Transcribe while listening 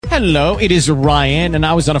Hello, it is Ryan, and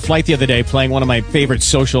I was on a flight the other day playing one of my favorite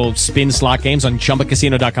social spin slot games on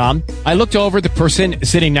ChumbaCasino.com. I looked over at the person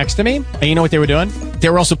sitting next to me, and you know what they were doing? They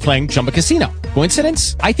were also playing Chumba Casino.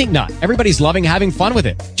 Coincidence? I think not. Everybody's loving having fun with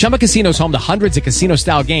it. Chumba Casino is home to hundreds of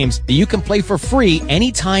casino-style games that you can play for free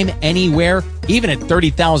anytime, anywhere, even at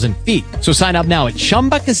 30,000 feet. So sign up now at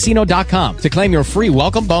ChumbaCasino.com to claim your free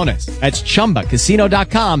welcome bonus. That's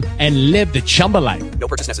ChumbaCasino.com and live the Chumba life. No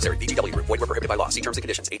purchase necessary. VGW. Void where prohibited by law. See terms and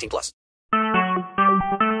conditions. 18+.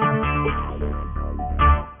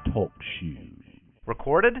 Talk shoes.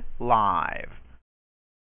 Recorded live.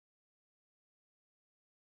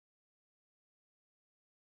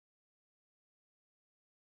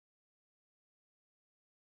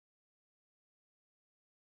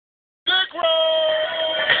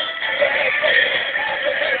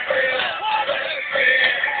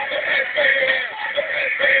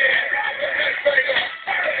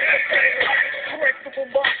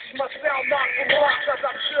 My sound knock from rocks as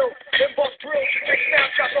I chill and bust drills. You take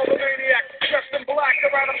snapshots on the maniac dressed in black.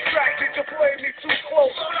 They're out of track. Did you play me too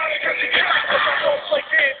close? Cause you can't, cause I don't play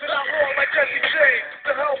games and I roar like Jesse James.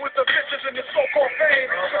 To hell with the bitches and the so-called fame.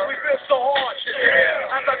 Cause we feel so hard.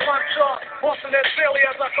 As I climb chart, busting as daily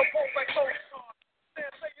as I compose like so.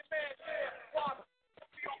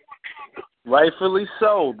 Rightfully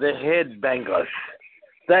so, the headbangers.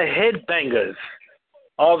 The headbangers.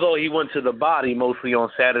 Although he went to the body mostly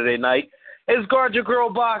on Saturday night. It's Guard Your Girl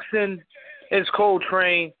Boxing. It's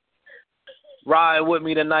Coltrane. Riding with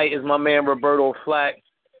me tonight is my man Roberto Flack.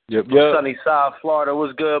 Yep. Sunnyside, Florida.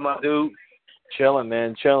 What's good, my dude? Chilling,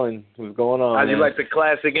 man. Chilling. What's going on? How'd you like the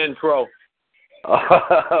classic intro?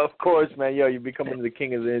 Of course, man. Yo, you're becoming the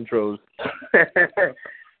king of the intros.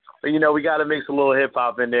 You know, we got to mix a little hip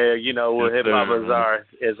hop in there. You know, hip hop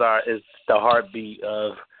is the heartbeat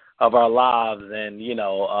of our lives, and you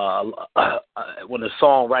know, when a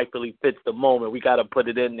song rightfully fits the moment, we got to put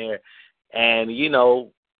it in there. And you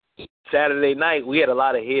know, Saturday night we had a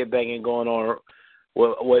lot of headbanging going on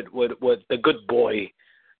with the good boy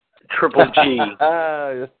Triple G.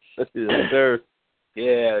 Yes, sir.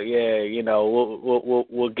 Yeah. You know,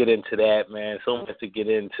 we'll get into that, man. So much to get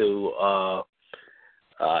into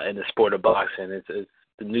in the sport of boxing. It's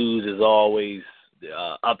the news is always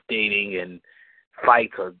updating, and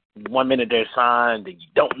fights are 1 minute they're signed and you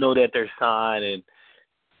don't know that they're signed, and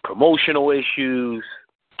promotional issues,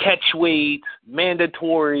 catch weights,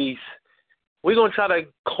 mandatories. We're going to try to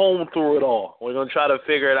comb through it all. We're going to try to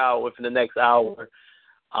figure it out within the next hour.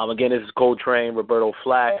 Again, this is Coltrane, Roberto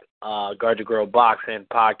Flack, Guard Your Girl Boxing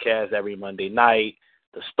podcast every Monday night.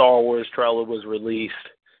 The Star Wars trailer was released.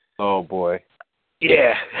 Oh, boy.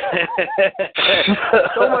 Yeah.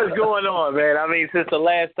 So much going on, man. I mean, since the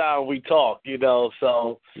last time we talked, you know,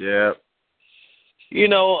 so. Yeah. You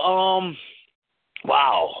know,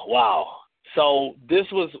 wow. So is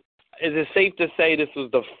it safe to say this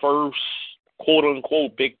was the first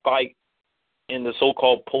quote-unquote big fight in the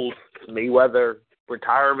so-called post-Mayweather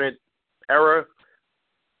retirement era?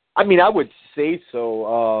 I mean, I would say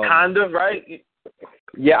so. Kind of, right?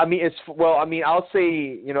 Yeah, I mean, I'll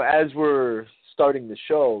say, you know, as we're starting the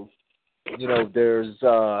show, you know, there's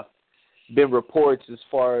been reports as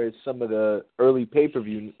far as some of the early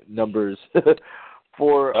pay-per-view numbers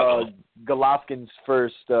for Golovkin's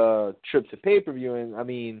first trip to pay-per-view, and I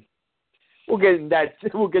mean, we'll get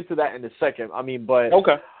to that in a second. I mean, but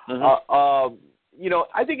okay, you know,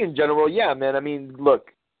 I think in general, yeah, man. I mean,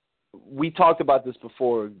 look, we talked about this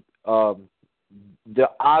before.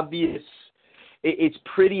 It's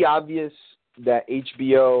pretty obvious that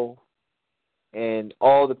HBO and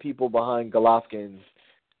all the people behind Golovkin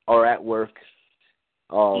are at work.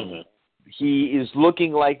 He is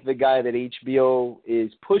looking like the guy that HBO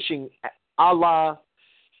is pushing, a la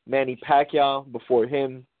Manny Pacquiao before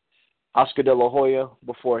him, Oscar De La Hoya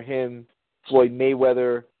before him, Floyd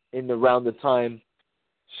Mayweather in around the time.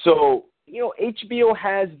 So, you know, HBO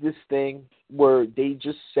has this thing where they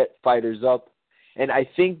just set fighters up. And I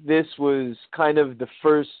think this was kind of the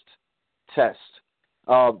first test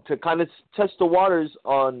to kind of test the waters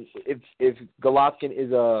on if Golovkin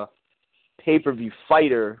is a pay-per-view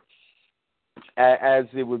fighter, as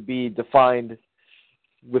it would be defined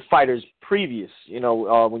with fighters previous. You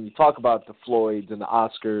know, when you talk about the Floyds and the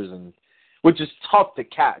Oscars, and which is tough to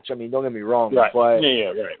catch. I mean, don't get me wrong, right? But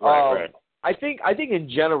Right. I think in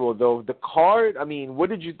general though, the card. I mean, what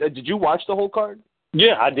did you watch the whole card?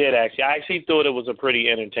 Yeah, I did actually. I actually thought it was a pretty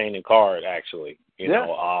entertaining card, actually. You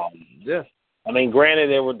know, I mean,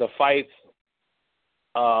 granted, there were the fights.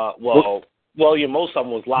 Yeah, most of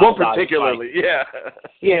them was live. Well, particularly, yeah.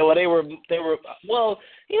 Yeah, well, they were. Well,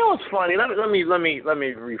 you know, what's funny? Let me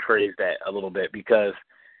rephrase that a little bit, because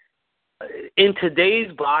in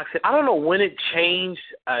today's boxing, I don't know when it changed.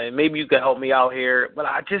 Maybe you could help me out here, but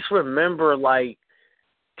I just remember, like,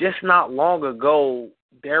 just not long ago,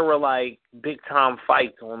 there were, like, big-time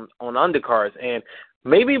fights on undercards. And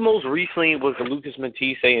maybe most recently was the Lucas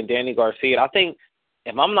Matisse and Danny Garcia. I think,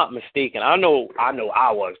 if I'm not mistaken, I know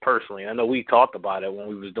I was personally. I know we talked about it when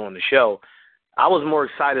we was doing the show. I was more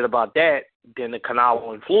excited about that than the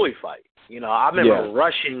Canelo and Floyd fight. You know, I remember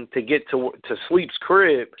rushing to get to Sleep's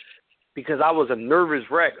crib because I was a nervous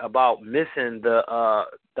wreck about missing the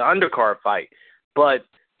undercard fight. But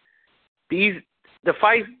the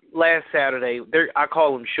fight last Saturday, I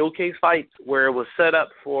call them showcase fights, where it was set up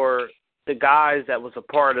for the guys that was a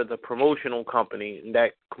part of the promotional company, and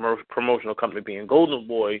that promotional company being Golden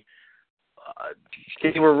Boy.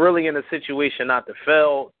 They were really in a situation not to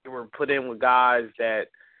fail. They were put in with guys that,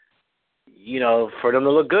 you know, for them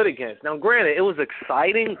to look good against. Now, granted, it was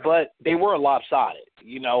exciting, but they were lopsided.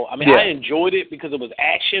 You know, I mean, I enjoyed it because it was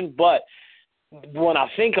action, but when I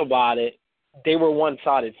think about it, they were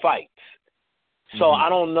one-sided fights. So I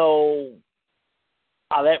don't know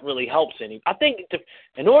how that really helps any. I think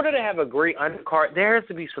in order to have a great undercard, there has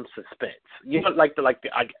to be some suspense. You know,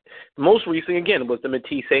 most recently, again, was the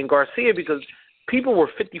Matisse and Garcia, because people were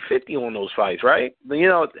 50-50 on those fights, right? You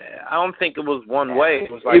know, I don't think it was one way.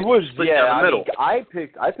 It was like split down the middle. I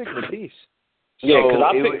picked Matisse. Yeah, because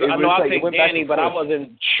I picked Danny, but I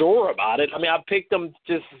wasn't sure about it. I mean, I picked them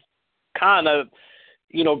just kind of,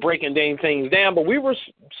 you know, breaking things down, but we were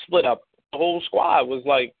split up. The whole squad was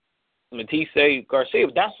like Matisse, Garcia.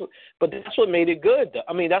 But that's what made it good.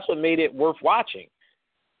 I mean, that's what made it worth watching.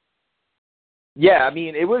 Yeah, I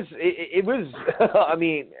mean, it was. I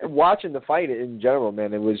mean, watching the fight in general,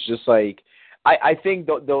 man, it was just like I think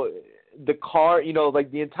the card, you know, like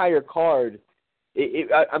the entire card.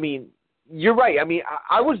 I mean, you're right. I mean,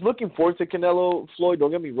 I was looking forward to Canelo Floyd.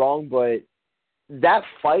 Don't get me wrong, but that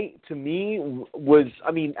fight to me was,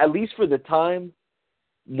 I mean, at least for the time,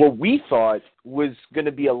 what we thought was going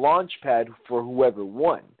to be a launch pad for whoever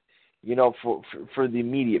won, you know, for the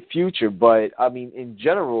immediate future. But I mean, in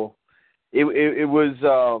general, it was.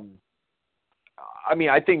 I mean,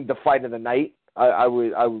 I think the fight of the night. I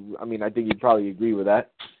mean, I think you'd probably agree with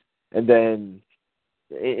that. And then,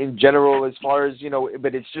 in general, as far as, you know,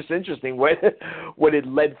 but it's just interesting what it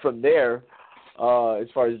led from there. As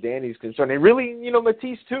far as Danny's concerned, and really, you know,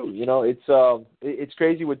 Matisse too. You know, it's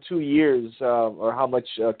crazy with 2 years, or how much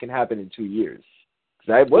can happen in 2 years.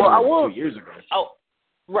 I was 2 years ago. Oh,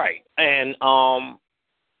 right, and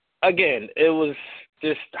again, it was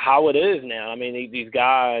just how it is now. I mean, these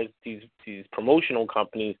guys, these promotional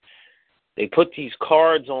companies, they put these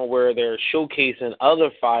cards on where they're showcasing other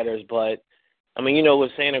fighters, but I mean, you know,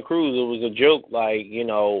 with Santa Cruz, it was a joke, like, you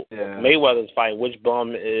know, Mayweather's fight, which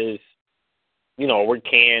bum is, you know, where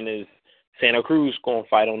can is Santa Cruz going to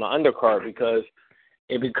fight on the undercard, because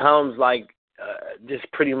it becomes like just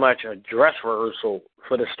pretty much a dress rehearsal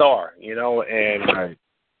for the star, you know, and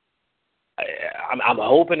I'm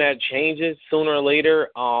hoping that changes sooner or later.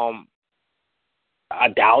 I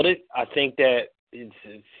doubt it. I think that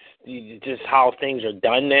it's just how things are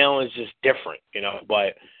done now is just different, you know,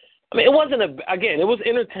 but I mean, it wasn't it was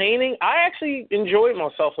entertaining. I actually enjoyed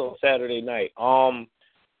myself on Saturday night.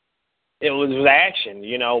 It was action,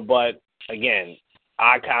 you know, but again,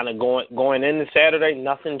 I kind of going into Saturday,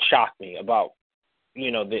 nothing shocked me about,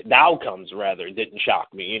 you know, the outcomes rather didn't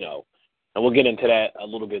shock me, you know, and we'll get into that a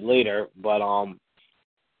little bit later. But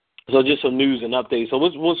so just some news and updates. So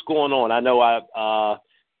what's going on? I know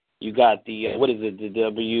you got the what is it, the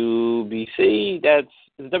WBC? That's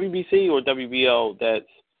WBC or WBO? That's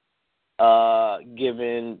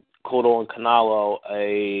giving Cotto and Canelo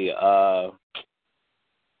a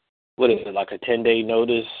what is it, like a 10-day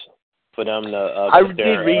notice for them to I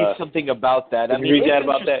did read something about that. Did you read that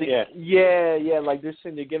about that? Yeah. Like they're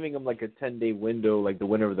saying they're giving them like a 10-day window. Like the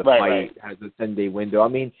winner of the fight has a 10-day window. I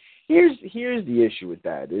mean, here's the issue with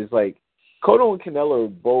that is like Cotto and Canelo are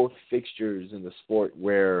both fixtures in the sport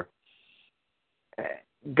where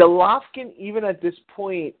Golovkin, even at this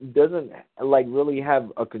point, doesn't like really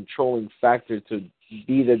have a controlling factor to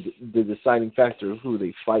be the deciding factor of who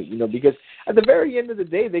they fight, you know, because at the very end of the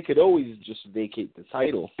day, they could always just vacate the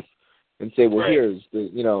title and say, well, here's the,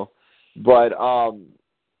 you know, but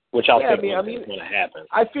which I think is going to happen.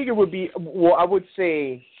 I figure would be, well, I would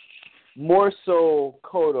say more so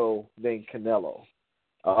Cotto than Canelo.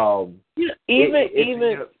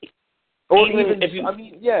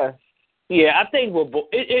 Yeah, I think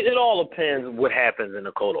it all depends what happens in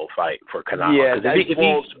the Cotto fight for Canelo. Yeah, if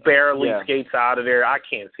he barely skates out of there, I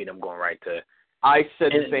can't see them going right to. I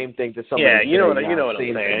said the same thing to somebody. Yeah, you know what I'm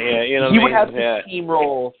saying. Yeah, you know he would have to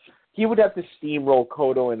steamroll he would have to steamroll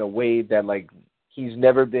Cotto in a way that, like, he's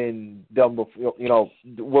never been done before,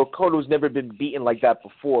 well, Cotto's never been beaten like that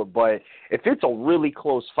before. But if it's a really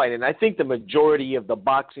close fight, and I think the majority of the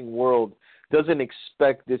boxing world doesn't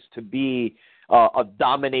expect this to be a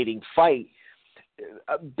dominating fight,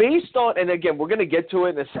 based on, and again, we're going to get to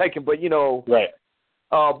it in a second, but, right.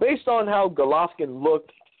 Based on how Golovkin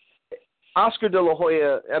looked, Oscar De La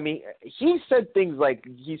Hoya, I mean, he said things like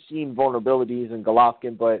he's seen vulnerabilities in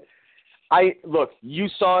Golovkin, but you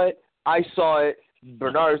saw it, I saw it,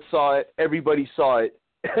 Bernard saw it, everybody saw it.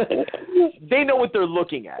 They know what they're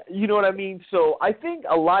looking at. You know what I mean? So I think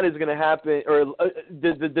a lot is going to happen, or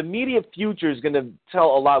the media future is going to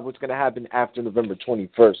tell a lot of what's going to happen after November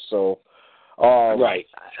 21st. So, right.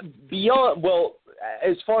 Beyond, well,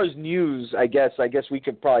 as far as news, I guess we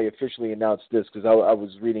could probably officially announce this because I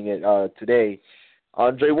was reading it today.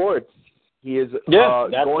 Andre Ward, he is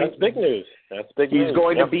that's big news. That's big news. He's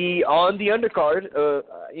going to be on the undercard.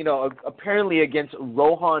 Apparently against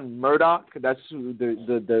Rohan Murdoch. That's who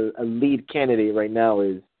the lead candidate right now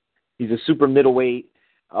is. He's a super middleweight.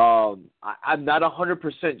 I'm not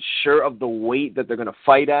 100% sure of the weight that they're going to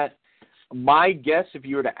fight at. My guess, if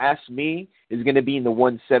you were to ask me, is going to be in the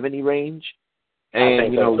 170 range. And, I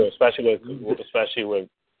think so, especially with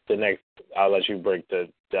the next. I'll let you break the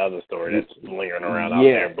other story that's lingering around out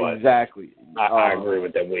there. But exactly. I agree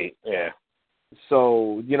with that weight. Yeah.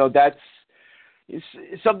 So that's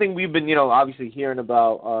it's something we've been obviously hearing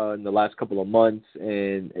about in the last couple of months,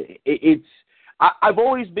 and I've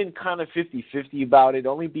always been kind of 50-50 about it,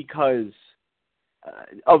 only because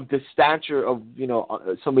of the stature of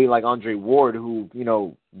somebody like Andre Ward, who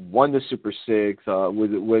won the Super Six,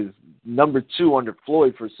 was number 2 under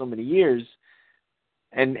Floyd for so many years,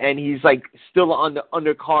 and he's like still on the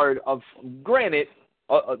undercard of, granted,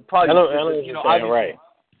 probably right,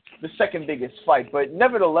 the second biggest fight, but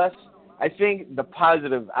nevertheless, I think the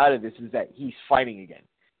positive out of this is that he's fighting again.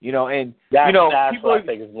 And that's what I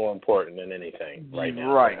think is more important than anything right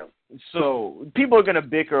now. Right. So people are going to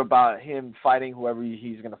bicker about him fighting whoever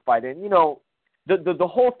he's going to fight. And, the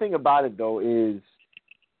whole thing about it, though, is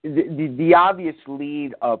the obvious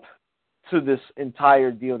lead up to this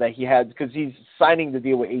entire deal that he had, because he's signing the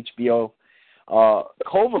deal with HBO.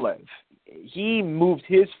 Kovalev, he moved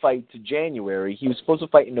his fight to January. He was supposed to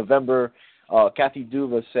fight in November. Kathy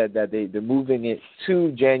Duva said that they're moving it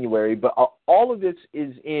to January. But all of this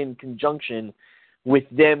is in conjunction with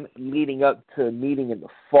them leading up to a meeting in the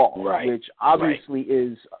fall, which obviously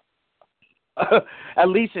is, at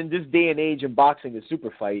least in this day and age in boxing, a super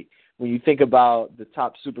fight when you think about the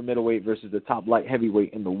top super middleweight versus the top light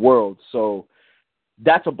heavyweight in the world. So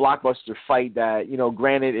that's a blockbuster fight that,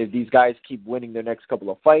 granted, if these guys keep winning their next couple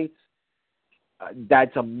of fights,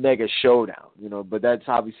 that's a mega showdown, but that's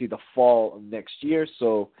obviously the fall of next year.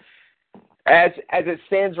 So as it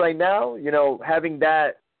stands right now, having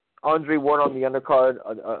that Andre Ward on the undercard,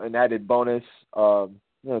 an added bonus, to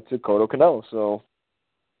Cotto Canelo. So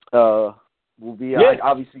we'll be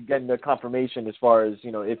obviously getting the confirmation as far as,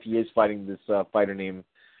 if he is fighting this fighter named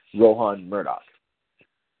Rohan Murdoch.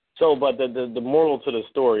 So, but the moral to the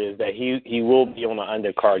story is that he will be on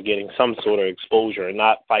the undercard getting some sort of exposure and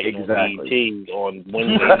not fighting on BET on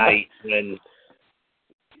Wednesday night when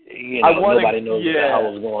nobody knows what the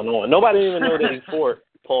hell is going on. Nobody even knew that he fought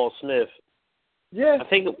Paul Smith. Yeah, I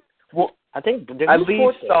think at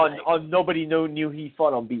least on nobody knew he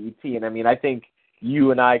fought on BET, and I mean I think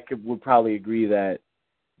you and I would probably agree that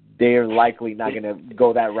they're likely not going to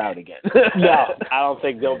go that route again. No, I don't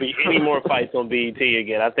think there'll be any more fights on BET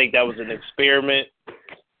again. I think that was an experiment,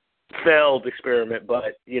 failed experiment,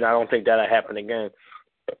 but, I don't think that'll happen again.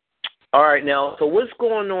 All right, now, so what's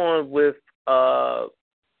going on with Sean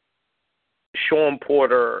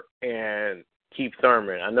Porter and Keith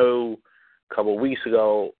Thurman? I know a couple of weeks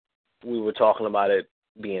ago we were talking about it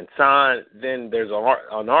being signed. Then there's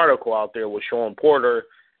an article out there with Sean Porter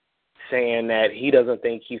saying that he doesn't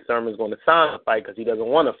think Keith Thurman's going to sign the fight because he doesn't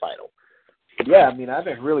want to fight him. Yeah, I mean, I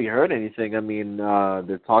haven't really heard anything. I mean,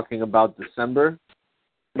 they're talking about December.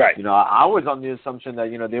 Right. I was on the assumption that,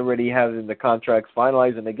 they already have the contracts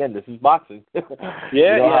finalized, and again, this is boxing.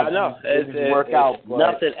 I know. It's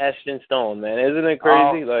nothing etched in stone, man. Isn't it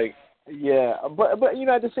crazy? Yeah, but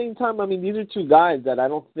at the same time, I mean, these are two guys that I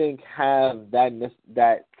don't think have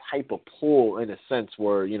that type of pull in a sense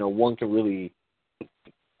where, one can really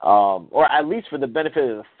or at least for the benefit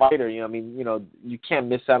of the fighter, you can't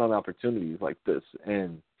miss out on opportunities like this.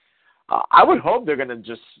 And I would hope they're going to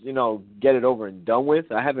just, get it over and done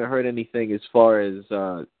with. I haven't heard anything as far as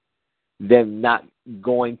them not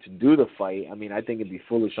going to do the fight. I mean, I think it'd be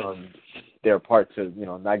foolish on their part to,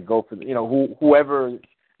 not go for, whoever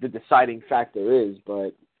the deciding factor is.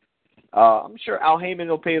 But I'm sure Al Heyman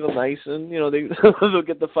will pay them nice, and they'll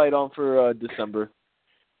get the fight on for December.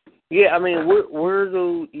 Yeah, I mean, where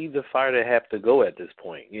do either fighter have to go at this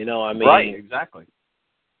point? Right, exactly.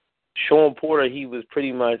 Sean Porter, he was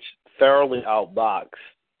pretty much thoroughly outboxed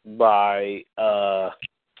by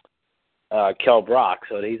Kell Brock,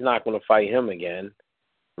 so he's not going to fight him again.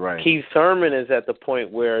 Right. Keith Thurman is at the point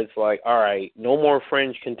where it's like, all right, no more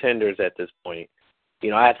fringe contenders at this point.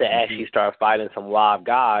 I have to actually start fighting some live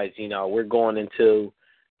guys. We're going into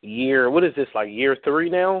year 3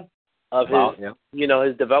 now of his,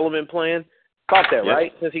 his development plan. About that,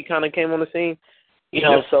 right? Since he kind of came on the scene.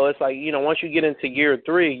 So it's like, once you get into year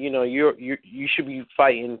 3, you should be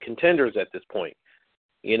fighting contenders at this point.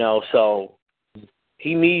 So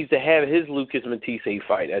he needs to have his Lucas Matisse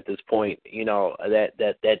fight at this point.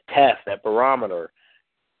 That test, that barometer,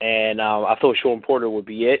 and I thought Sean Porter would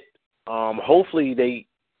be it. Hopefully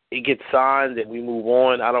it gets signed and we move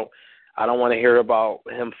on. I don't want to hear about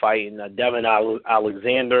him fighting Devin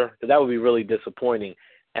Alexander, because that would be really disappointing.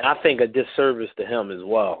 And I think a disservice to him as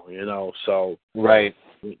well, So right,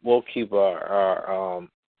 we'll keep our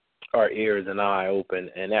ears and eye open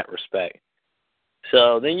in that respect.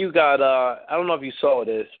 So then you got I don't know if you saw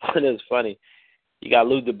this, but it's funny. You got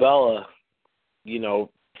Lou DiBella,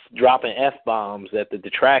 dropping F-bombs at the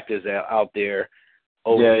detractors out there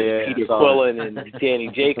over Peter Quillen and Danny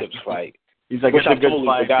Jacobs fight. He's like, which I totally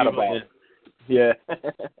forgot about. Yeah.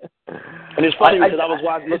 And it's funny because I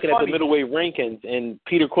was looking at the middleweight rankings, and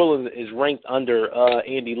Peter Quillen is ranked under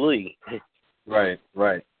Andy Lee. Right.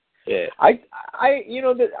 Yeah.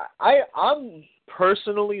 I'm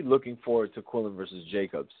personally looking forward to Quillen versus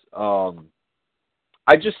Jacobs.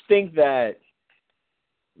 I just think that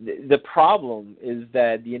the problem is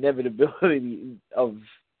that the inevitability of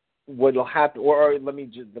what will happen, or let me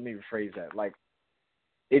rephrase that. Like,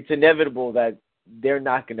 it's inevitable that they're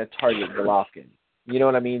not going to target Golovkin. You know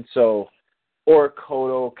what I mean? So, or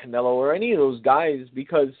Cotto, Canelo, or any of those guys,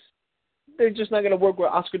 because they're just not going to work with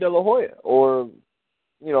Oscar De La Hoya or,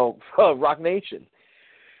 Rock Nation.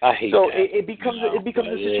 I hate so that. it becomes a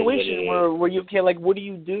situation where you can't, like, what do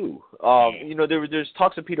you do? There's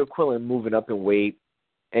talks of Peter Quillen moving up in weight,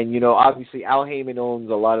 and obviously Al Heyman owns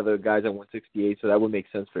a lot of the guys at 168, so that would make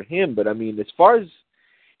sense for him. But I mean, as far as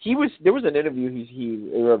there was an interview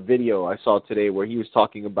or a video I saw today where he was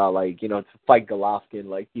talking about, like, to fight Golovkin,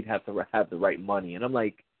 like, he'd have to have the right money, and I'm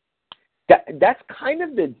like, that's kind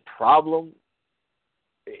of the problem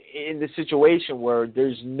in the situation where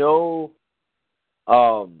there's no.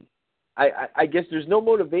 I guess there's no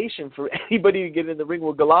motivation for anybody to get in the ring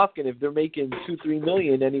with Golovkin if they're making $2-3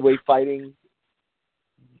 million anyway fighting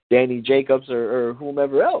Danny Jacobs or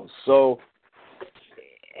whomever else. So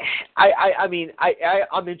I'm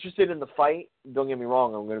interested in the fight. Don't get me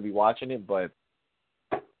wrong, I'm going to be watching it, but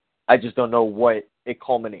I just don't know what it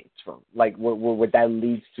culminates from, like what that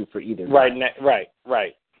leads to for either. Right.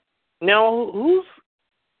 Now,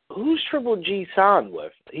 who's Triple G signed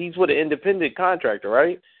with? He's with an independent contractor,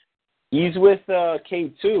 right? He's with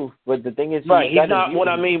K2, but the thing is, right. He's not. What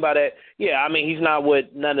I mean by that, yeah, I mean he's not with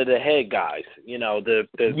none of the head guys. Right.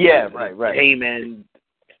 Heyman,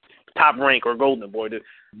 Top Rank or Golden Boy.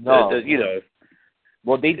 Well,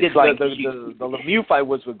 they did like the Lemieux fight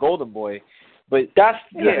was with Golden Boy, but that's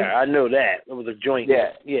I know that it was a joint.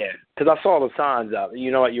 Yeah. Because I saw the signs out.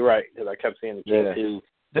 You know what? You're right. Because I kept seeing the K2.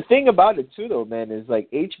 The thing about it too, though, man, is like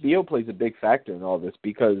HBO plays a big factor in all this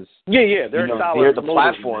because they're they're the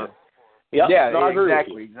platform. Yep. Yeah, no,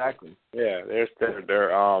 exactly. Yeah, they're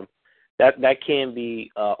that can be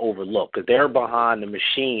overlooked because they're behind the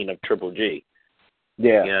machine of Triple G.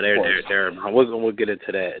 Yeah, they're. We'll get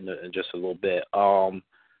into that in just a little bit.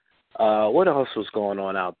 What else was going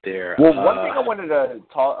on out there? Well, one thing I wanted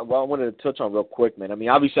to touch on real quick, man. I mean,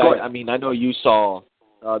 obviously, I know you saw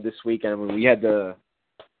this weekend. I mean, we had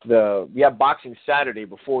we had boxing Saturday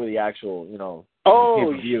before the actual,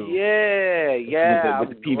 pay-per-view. Yeah. With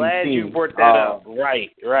the PBC. I'm glad you brought that up. Right.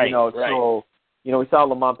 So, we saw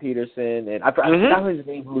Lamont Peterson, and I forgot his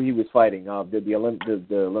name, who he was fighting. The Olympian.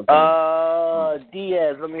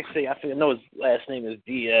 Diaz. Let me see. I know his last name is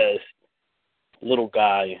Diaz. Little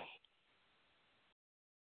guy.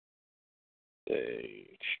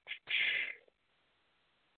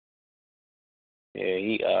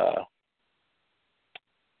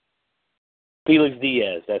 Felix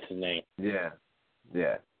Diaz, that's his name. Yeah.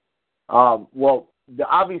 Well,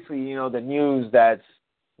 obviously, the news that's,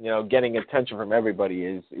 getting attention from everybody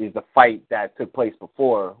is the fight that took place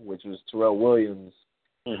before, which was Terrell Williams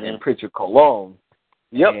and Pritchard Colon.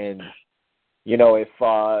 Yep. And, if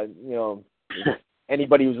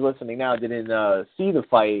anybody who's listening now didn't see the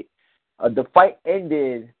fight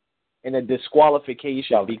ended in a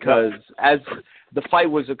disqualification because as the fight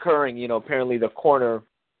was occurring, apparently the corner,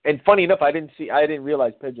 and funny enough, I didn't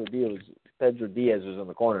realize Pedro Diaz was in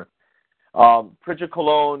the corner. Pritchard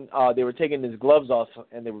Colon, they were taking his gloves off,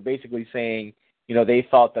 and they were basically saying, they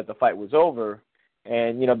thought that the fight was over,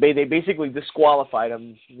 and they basically disqualified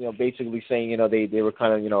him, basically saying, they were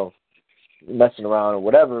kind of, messing around or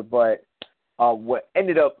whatever. But what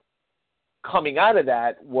ended up coming out of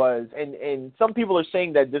that was, and some people are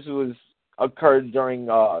saying that this occurred during,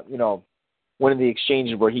 one of the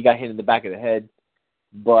exchanges where he got hit in the back of the head,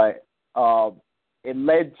 but it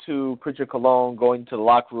led to Pritchard Colon going to the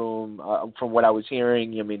locker room. From what I was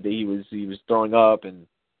hearing, he was throwing up and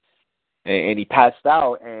he passed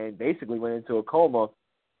out and basically went into a coma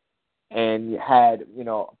and had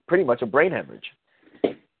pretty much a brain hemorrhage.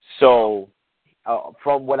 So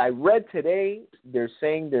from what I read today, they're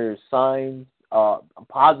saying there's signs,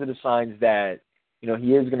 positive signs that he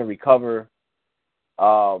is going to recover.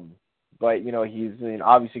 But he's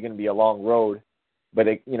obviously going to be a long road. But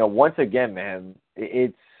once again, man,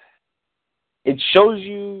 it shows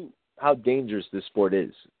you how dangerous this sport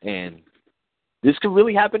is, and this could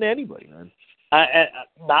really happen to anybody, man.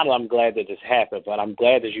 Not that I'm glad that this happened, but I'm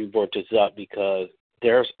glad that you brought this up because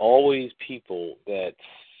there's always people that's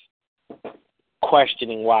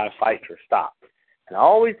questioning why fights are stopped, and I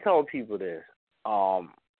always tell people this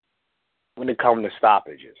when it comes to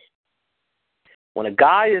stoppages. When a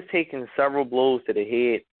guy is taking several blows to the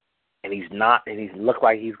head, and he's look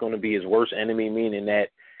like he's going to be his worst enemy, meaning that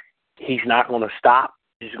he's not going to stop.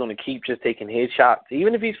 He's going to keep just taking headshots,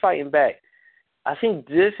 even if he's fighting back. I think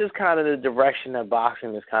this is kind of the direction that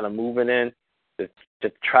boxing is kind of moving in to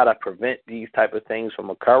try to prevent these type of things from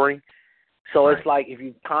occurring. So It's like if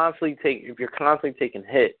you're constantly taking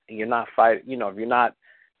hit and you're not fighting, if you're not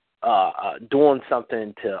doing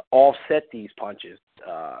something to offset these punches,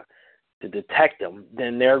 to detect them,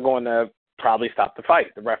 then they're going to probably stop the fight,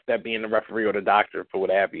 that being the referee or the doctor for what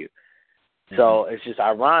have you. Mm-hmm. So it's just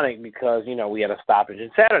ironic because, we had a stoppage in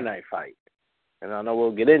Saturday Night Fight. And I know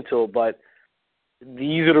we'll get into it, but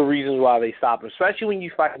these are the reasons why they stop, especially when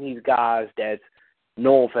you fight these guys that's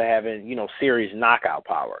known for having, serious knockout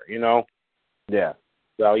power, Yeah.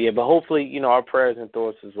 So, yeah, but hopefully, our prayers and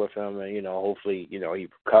thoughts is with him and, hopefully, he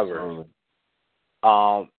recovers.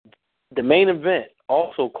 The main event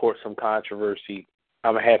also caught some controversy.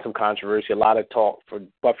 Had some controversy, a lot of talk,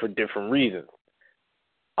 but for different reasons.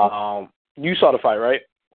 You saw the fight, right?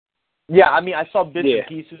 Yeah, I saw bits and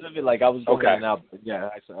pieces of it. Like I was going in and out. But yeah,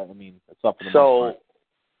 I saw for the most part.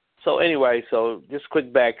 So anyway, just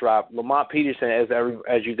quick backdrop. Lamont Peterson,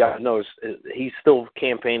 as you guys know, he's still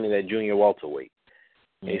campaigning at junior welterweight.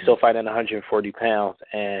 Mm-hmm. He's still fighting 140 pounds,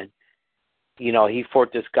 and he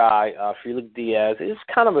fought this guy, Felix Diaz. It's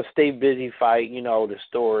kind of a stay busy fight, the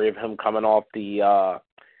story of him coming off the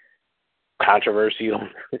controversy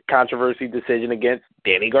decision against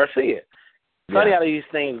Danny Garcia. Funny how these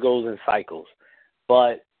things goes in cycles.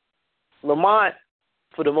 But Lamont,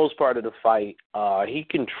 for the most part of the fight, he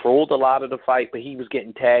controlled a lot of the fight, but he was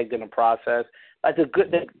getting tagged in the process. Like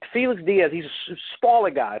Felix Diaz, he's a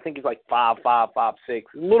smaller guy. I think he's like 5'5", 5'6",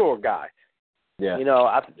 littler guy. Yeah.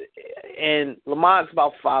 And Lamont's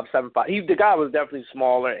about 5'7", 5. The guy was definitely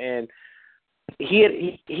smaller, and he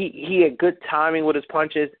had good timing with his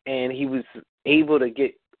punches, and he was able to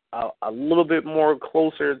get a little bit more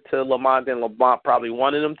closer to Lamont than Lamont probably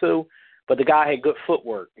wanted him to. But the guy had good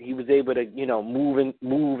footwork. He was able to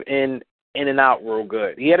move in and out real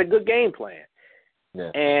good. He had a good game plan. Yeah.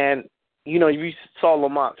 And you saw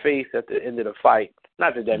Lamont's face at the end of the fight.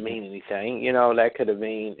 Not that mean anything, that could have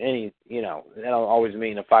mean that don't always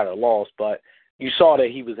mean a fight or loss, but you saw that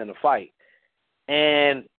he was in a fight.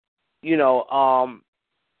 And,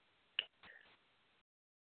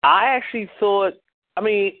 I actually thought,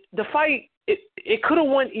 the fight, it could have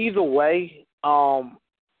went either way. One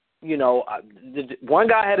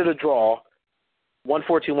guy had it a draw,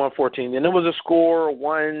 114-114, and there was a score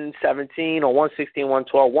 117 or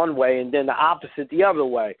 116-112 one way, and then the opposite the other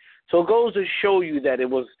way. So it goes to show you that it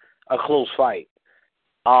was a close fight.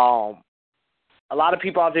 A lot of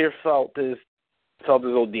people out there felt as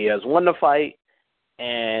though Diaz won the fight,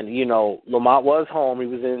 and Lamont was home. He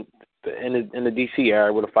was in the D.C.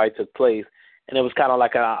 area where the fight took place, and it was kind of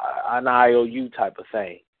like an IOU type of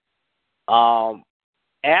thing.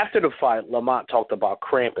 After the fight, Lamont talked about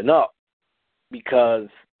cramping up because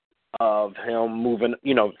of him moving,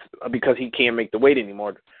 because he can't make the weight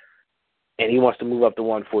anymore, and he wants to move up to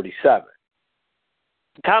 147.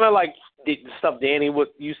 Kind of like the stuff Danny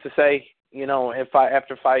used to say,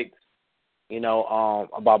 after fights.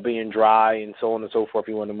 about being dry and so on and so forth.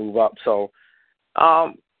 He wanted to move up. So,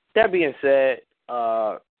 that being said,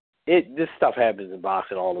 this stuff happens in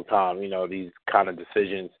boxing all the time. These kind of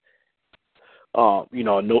decisions.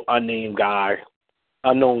 Unknown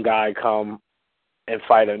guy come and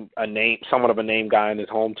fight somewhat of a name guy in his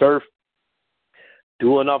home turf.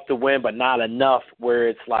 Do enough to win, but not enough where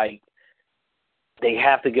it's like they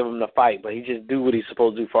have to give him the fight, but he just do what he's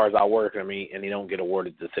supposed to do as far as outwork him, and he don't get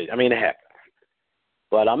awarded the decision. I mean, it happens.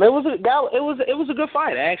 But it was a good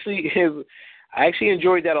fight. I actually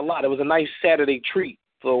enjoyed that a lot. It was a nice Saturday treat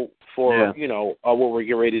for what we're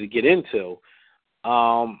getting ready to get into.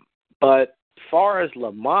 But as far as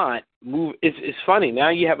Lamont it's funny. Now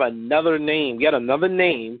you have another name, yet another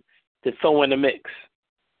name to throw in the mix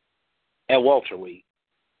at welterweight.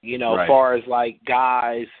 As far as like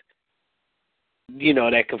guys,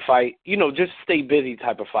 that can fight, just stay busy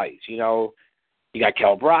type of fights. You got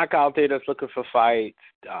Kell Brock out there that's looking for fights.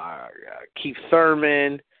 Keith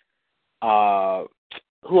Thurman.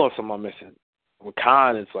 Who else am I missing? With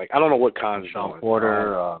Khan, it's like I don't know what Khan's Sean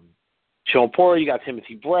Porter. Sean Porter. You got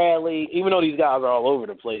Timothy Bradley. Even though these guys are all over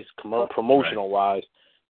the place, promotional wise,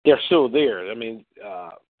 they're still there. I mean,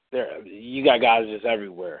 you got guys just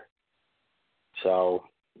everywhere. So,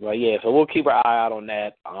 so we'll keep our eye out on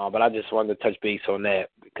that. But I just wanted to touch base on that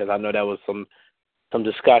because I know there was some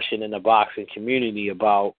discussion in the boxing community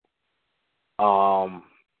about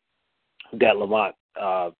that Lamont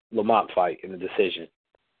fight in the decision.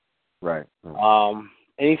 Right.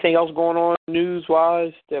 Anything else going on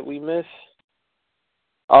news-wise that we missed?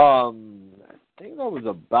 I think that was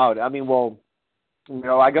about it. I mean,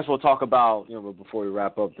 I guess we'll talk about, before we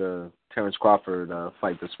wrap up the Terrence Crawford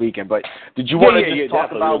fight this weekend. But did you want to just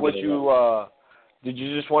talk about what you did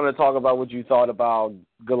you just want to talk about what you thought about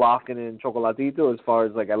Golovkin and Chocolatito as far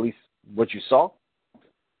as, like, at least what you saw?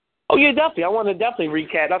 Oh, yeah, definitely. I want to definitely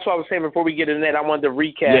recap. That's what I was saying before we get into that. I wanted to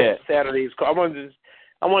recap Saturday's card.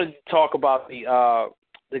 I wanted to talk about the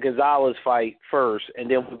Gonzalez fight first,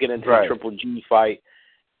 and then we'll get into the Triple G fight.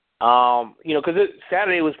 Because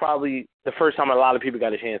Saturday was probably the first time a lot of people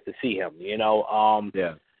got a chance to see him.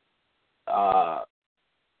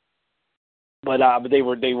 But they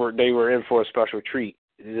were in for a special treat.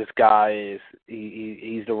 This guy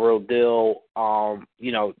he's the real deal.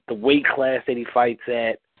 The weight class that he fights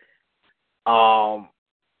at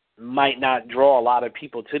might not draw a lot of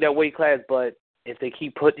people to that weight class, but if they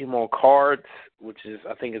keep putting him on cards, which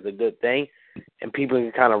I think is a good thing, and people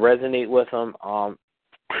can kind of resonate with him,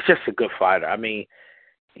 he's just a good fighter. I mean,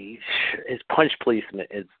 his punch placement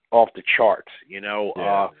is off the charts. He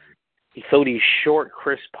throw these short,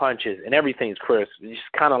 crisp punches, and everything's crisp. It's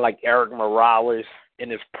just kind of like Eric Morales in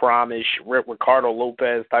his prime-ish, Ricardo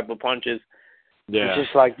Lopez type of punches. Yeah. It's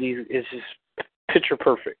just like these. It's just picture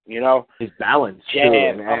perfect, His balance,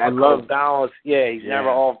 jab, I love balance. Yeah, he's never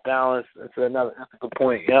off balance. That's a good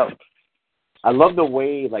point. Yeah. I love the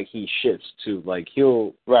way like he shifts too. Like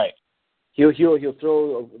he'll throw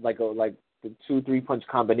like the 2-3 punch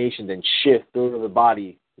combination, then shift through to the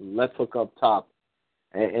body, left hook up top,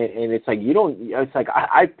 and it's like you don't. It's like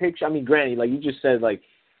I picture. I mean, granted, like you just said, like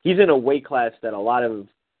he's in a weight class that a lot of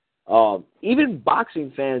even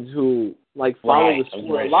boxing fans who like follow the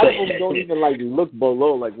sport, a lot of them don't even like look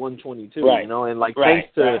below like 122, and like thanks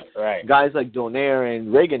to guys like Donaire and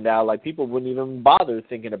Regendow, like people wouldn't even bother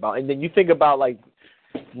thinking about. And then you think about like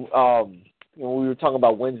when we were talking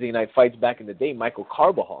about Wednesday night fights back in the day, Michael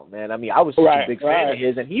Carbajal, man. I mean, I was such a big fan of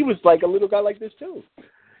his, and he was like a little guy like this too,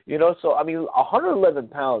 So I mean, 111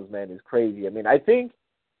 pounds, man, is crazy. I mean, I think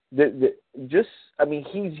he's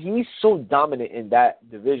so dominant in that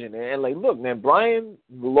division, and like, look, man, Brian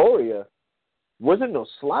Viloria wasn't no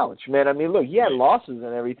slouch, man. I mean, look, he had losses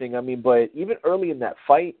and everything. I mean, but even early in that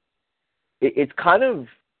fight, it's kind of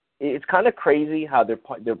crazy how they're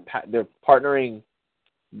partnering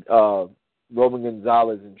Roman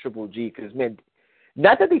Gonzalez and Triple G, because man,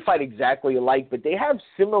 not that they fight exactly alike, but they have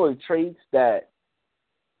similar traits that.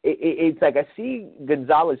 It's like I see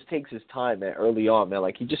Gonzalez takes his time, man, early on, man.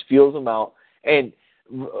 Like he just feels them out, and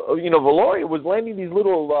Viloria was landing these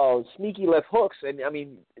little sneaky left hooks, and I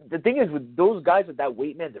mean the thing is with those guys at that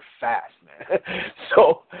weight, man, they're fast, man.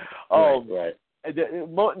 So,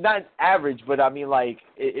 not average, but I mean like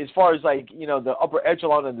as far as like the upper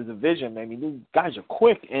echelon of the division, I mean these guys are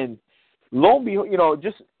quick, and lo and behold,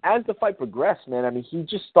 just as the fight progressed, man, I mean he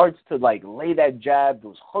just starts to like lay that jab,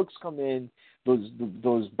 those hooks come in.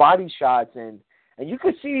 Those body shots, and you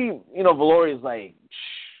could see, Viloria's like,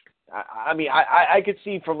 I mean, I could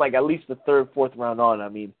see from like at least the third, fourth round on. I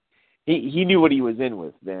mean, he knew what he was in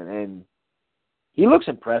with, man, and he looks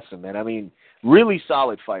impressive, man. I mean, really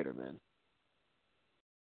solid fighter, man.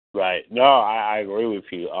 Right. No, I agree with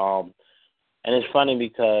you. And it's funny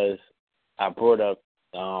because I brought up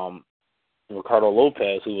Ricardo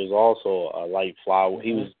Lopez, who was also a light flyweight.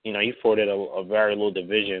 He was, he fought at a very low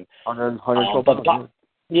division. 112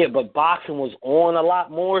 but boxing was on a lot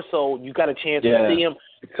more, so you got a chance to see him.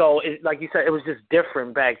 So, like you said, it was just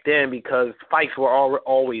different back then because fights were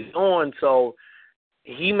always on. So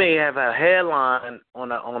he may have a headline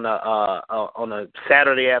on a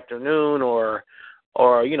Saturday afternoon or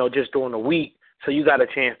just during the week. So you got a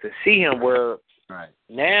chance to see him. Where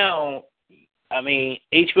now, I mean,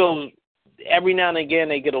 HBO every now and again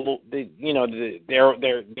they get a little, they're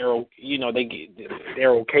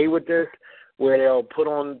okay with this, where they'll put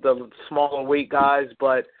on the smaller weight guys,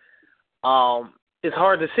 but it's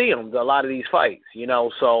hard to see them, a lot of these fights,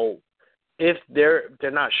 so if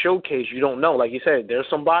they're not showcased, you don't know. Like you said, there's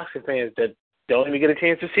some boxing fans that don't even get a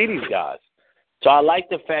chance to see these guys. So I like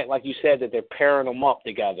the fact, like you said, that they're pairing them up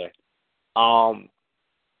together.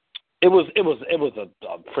 It was a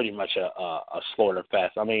pretty much a slaughter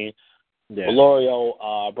fest. I mean, Brian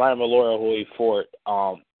Valorio, who he fought,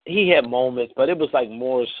 he had moments, but it was like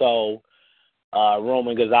more so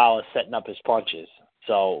Roman Gonzalez setting up his punches.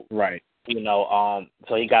 So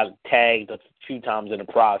so he got tagged a few times in the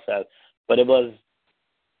process, but it was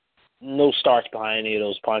no starch behind any of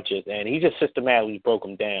those punches, and he just systematically broke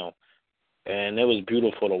them down, and it was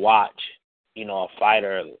beautiful to watch. A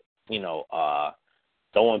fighter,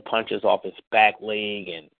 throwing punches off his back leg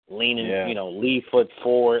and leaning, lead foot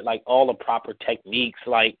forward, like all the proper techniques.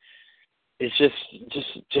 Like it's just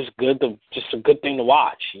good just a good thing to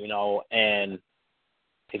watch, And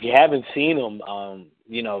if you haven't seen him,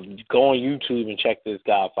 go on YouTube and check this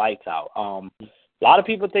guy fights out. A lot of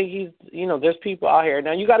people think he's, there's people out here.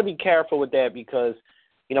 Now you got to be careful with that because,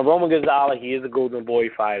 Roman Gonzalez, he is a Golden Boy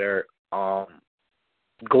fighter.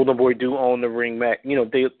 Golden Boy do own the Ring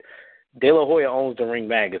De La Hoya owns the Ring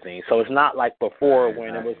magazine, so it's not like before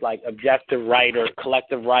when it was like objective writers,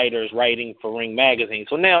 collective writers writing for Ring magazine.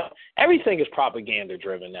 So now everything is propaganda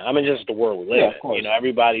driven now. I mean, just the world we live in.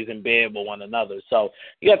 Everybody's in bed with one another. So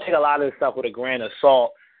you got to take a lot of this stuff with a grain of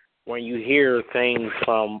salt when you hear things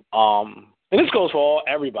from, and this goes for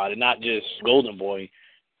everybody, not just Golden Boy,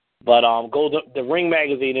 but the Ring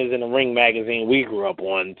magazine isn't the Ring magazine we grew up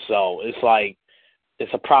on. So it's like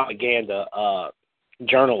it's a propaganda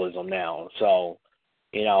journalism now. So,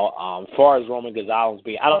 as far as Roman Gonzalez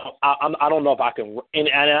being, I don't know if I can, and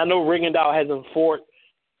I know Rigondeaux hasn't fought,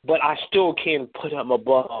 but I still can't put him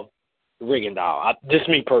above Rigondeaux. Just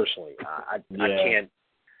me personally, I can't.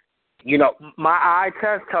 My eye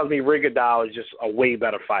test tells me Rigondeaux is just a way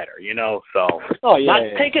better fighter. So not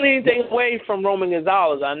taking anything away from Roman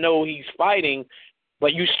Gonzalez. I know he's fighting,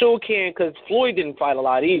 but you still can't because Floyd didn't fight a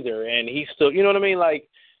lot either, and he still, you know what I mean? Like,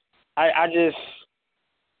 I just.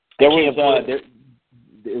 It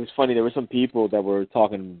was funny. There were some people that were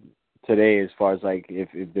talking today as far as like if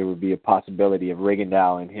there would be a possibility of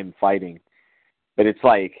Rigondeaux and him fighting, but it's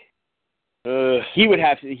like he would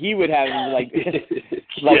have like he would have to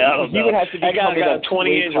be. I got a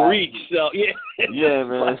 20-inch reach, so yeah,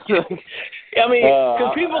 man. I mean,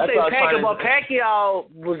 because people say Pacquiao, but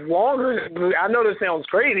Pacquiao was longer. I know this sounds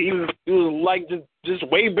crazy. He was like just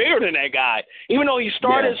way bigger than that guy. Even though he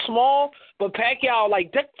started small, but Pacquiao,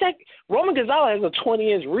 like that Roman Gonzalez has a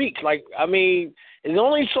 20-inch reach. Like, I mean, there's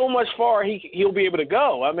only so much far he'll be able to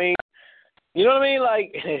go. I mean, you know what I mean?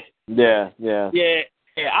 Like, yeah.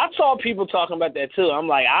 I saw people talking about that too. I'm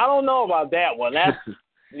like, I don't know about that one. That's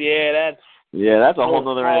a whole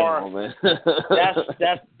nother animal, man.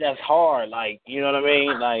 that's hard. Like, you know what I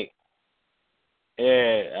mean? Like,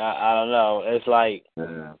 I don't know. It's like,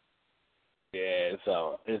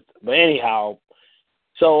 So but anyhow,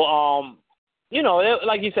 so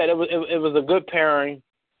like you said, it was a good pairing.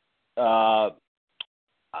 We'll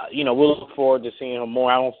look forward to seeing him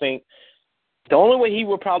more. I don't think. The only way he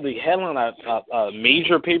would probably headline a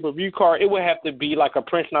major pay-per-view card, it would have to be like a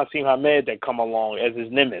Prince Nassim Hamed that come along as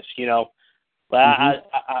his nemesis, But I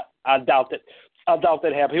doubt that. I doubt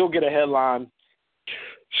that happen. He'll get a headline,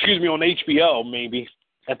 on HBO maybe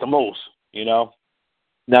at the most, Now,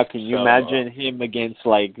 can you imagine him against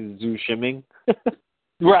like Zhu Shiming?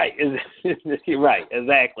 Right, right,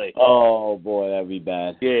 exactly. Oh boy, that'd be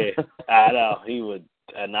bad. Yeah, I know he would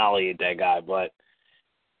annihilate that guy, but.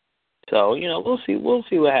 So, we'll see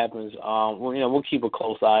what happens. We'll keep a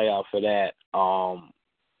close eye out for that.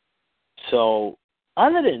 So,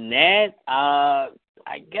 other than that, I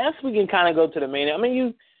guess we can kind of go to the main. I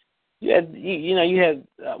mean, you had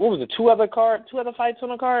what was it? Two other fights on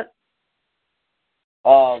the card.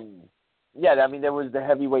 Yeah, I mean, there was the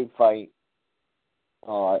heavyweight fight.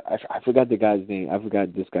 I forgot the guy's name. I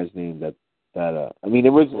forgot this guy's name. I mean, it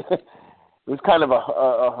was it was kind of a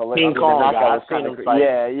hilarious. King Kong guy. I've seen him fight.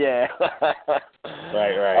 Yeah.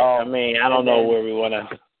 Right. I mean, I don't know where we want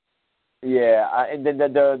to. Yeah, and then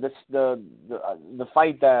the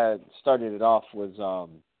fight that started it off was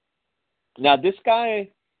now this guy.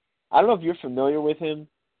 I don't know if you're familiar with him.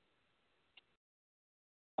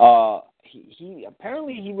 He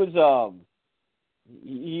apparently he was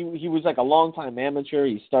he was like a longtime amateur.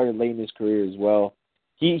 He started late in his career as well.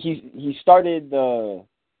 He started the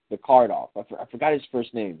card off. I forgot his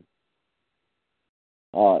first name.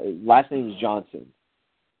 Last name is Johnson.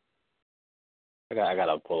 I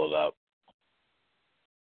gotta pull it up.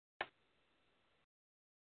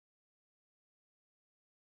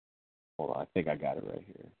 Hold on, I think I got it right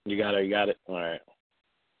here. You got it. All right.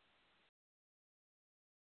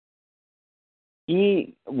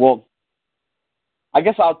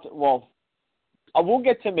 I will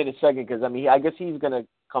get to him in a second because I guess he's gonna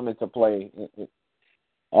come into play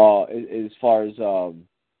as far as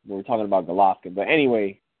we're talking about Golovkin. But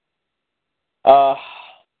anyway,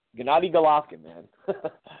 Gennady Golovkin, man,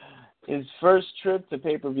 his first trip to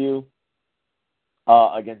pay-per-view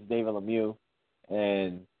against David Lemieux,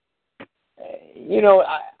 and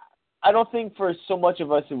I don't think for so much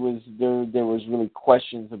of us it was there was really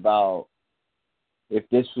questions about if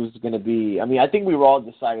this was going to be. I mean, I think we were all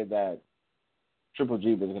decided that Triple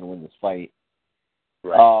G was going to win this fight.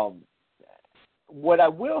 Right. What I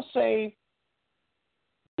will say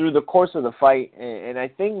through the course of the fight, and I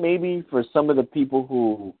think maybe for some of the people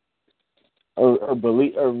who are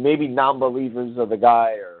maybe non-believers of the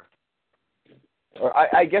guy, or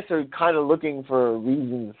I guess they're kind of looking for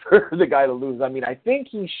reasons for the guy to lose. I mean, I think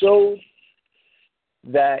he showed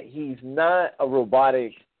that he's not a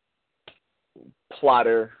robotic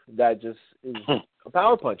plotter that just is a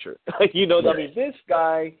power puncher. I mean, this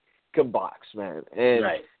guy can box, man. And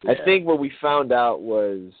right. I think what we found out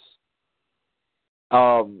was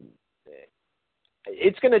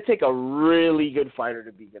it's going to take a really good fighter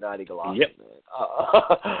to beat Gennady Golovkin. Yep. Man.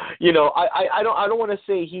 I don't want to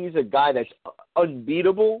say he's a guy that's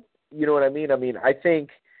unbeatable. You know what I mean? I mean, I think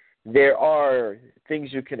there are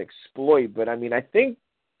things you can exploit, but I mean, I think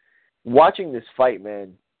watching this fight,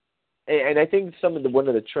 man, and I think one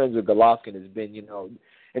of the trends with Golovkin has been,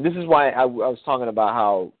 and this is why I was talking about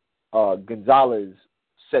how Gonzalez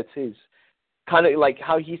sets his kind of like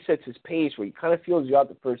how he sets his pace, where he kind of feels you out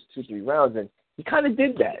the first 2-3 rounds, and he kind of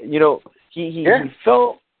did that.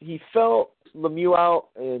 He felt Lemieux out,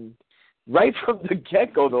 and right from the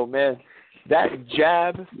get-go, though, man, that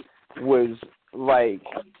jab was like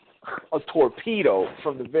a torpedo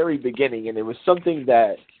from the very beginning, and it was something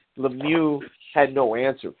that Lemieux had no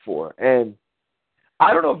answer for. And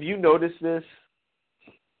I don't know if you noticed this,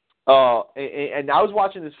 and I was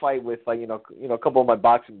watching this fight with a couple of my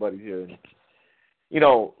boxing buddies here, and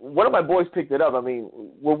one of my boys picked it up. I mean,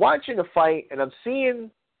 we're watching a fight, and I'm seeing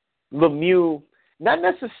Lemieux not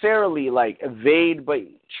necessarily like evade, but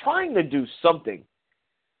trying to do something.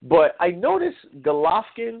 But I noticed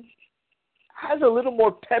Golovkin has a little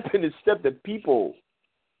more pep in his step than people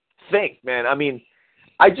think, man. I mean,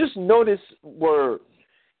 I just noticed where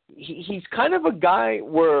he's kind of a guy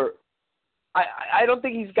where I don't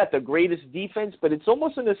think he's got the greatest defense, but it's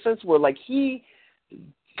almost in a sense where like he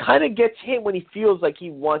kind of gets hit when he feels like he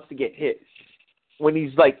wants to get hit, when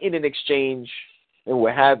he's like in an exchange and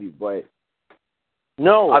what have you. But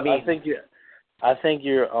no, I mean, I think you're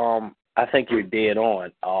dead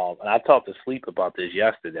on. And I talked to Sleep about this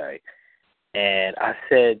yesterday, and I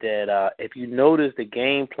said that if you notice, the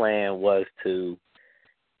game plan was to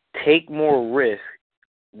take more risk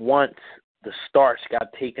once the starch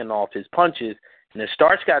got taken off his punches, and the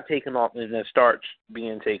starch got taken off, and the starch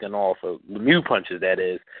being taken off of Lemieux punches, that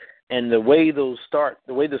is. And the way the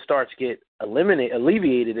starch get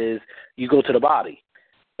alleviated is you go to the body.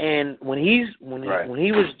 And when he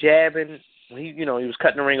was jabbing, he was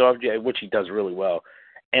cutting the ring off, which he does really well,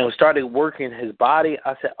 and started working his body,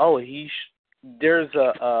 I said, oh, he's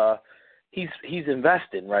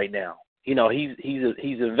investing right now. He's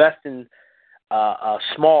investing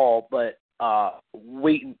small, but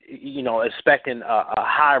waiting, expecting a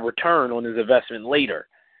high return on his investment later.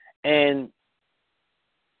 And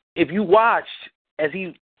if you watched as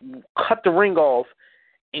he cut the ring off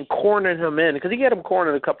and cornered him in, because he had him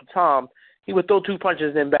cornered a couple of times, he would throw 2 punches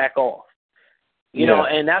and then back off.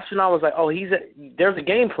 And that's when I was like, oh, there's a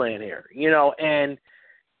game plan here, and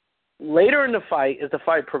later in the fight, as the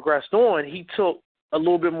fight progressed on, he took a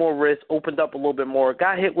little bit more risk, opened up a little bit more,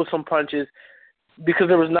 got hit with some punches because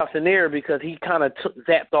there was nothing there, because he kind of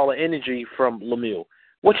zapped all the energy from Lemieux.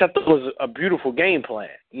 which I thought was a beautiful game plan,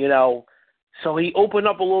 you know. So he opened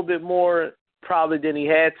up a little bit more probably than he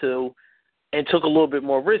had to and took a little bit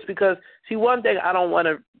more risk because, see, one thing I don't want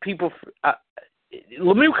to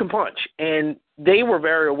Lemieux can punch, and they were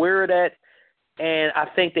very aware of that, and I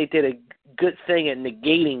think they did a good thing at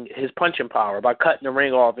negating his punching power by cutting the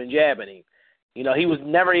ring off and jabbing him. You know, he was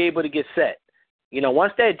never able to get set. You know,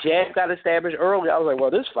 once that jab got established early, I was like,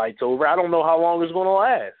 well, this fight's over. I don't know how long it's going to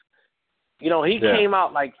last. You know, he came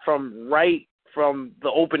out like from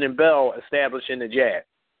the opening bell establishing the jab.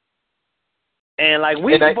 And like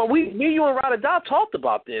me, you and Rada talked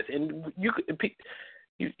about this, and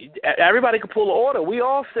everybody could pull the order. We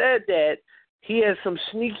all said that he has some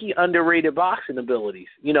sneaky underrated boxing abilities.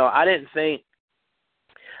 You know, I didn't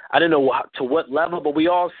know to what level, but we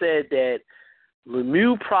all said that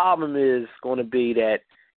Lemieux problem is going to be that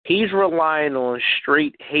he's relying on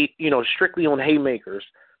strictly on haymakers,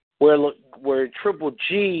 where Triple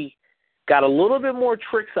G got a little bit more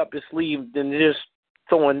tricks up his sleeve than just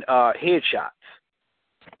throwing headshots.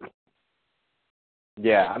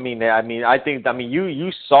 Yeah,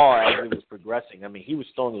 you saw as it was progressing. I mean, he was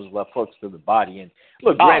throwing those left hooks to the body, and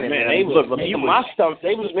look, they was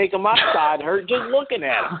making my side hurt just looking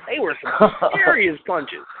at him. They were some serious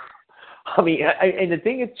punches. I mean, and the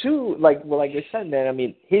thing is too, like I said, man. I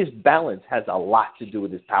mean, his balance has a lot to do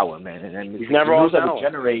with his power, man. And he's never off balance.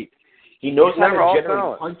 He knows how to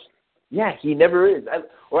generate punch. Yeah, he never is,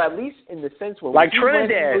 or at least in the sense where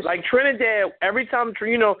Trinidad. Every time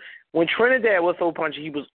when Trinidad was so punchy, he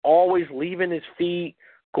was always leaving his feet,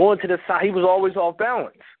 going to the side. He was always off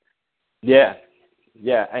balance. Yeah,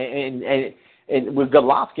 and with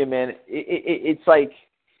Golovkin, man, it's like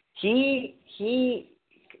he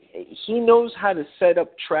knows how to set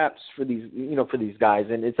up traps for these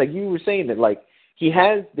guys, and it's like you were saying that like they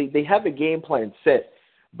have a game plan set.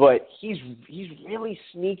 But he's really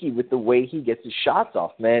sneaky with the way he gets his shots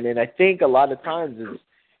off, man. And I think a lot of times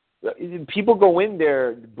people go in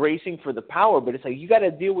there bracing for the power, but it's like you got to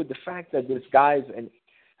deal with the fact that this guy's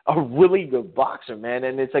a really good boxer, man.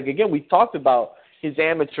 And it's like, again, we talked about his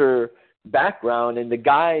amateur background and the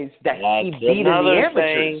guys that he beat in the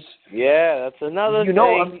amateurs. Yeah, that's another thing.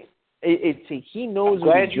 I mean, he knows. I'm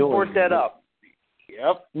glad you brought that up.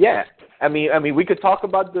 Yep. Yeah. I mean, we could talk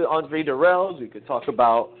about the Andre Durrells. We could talk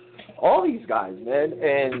about all these guys, man.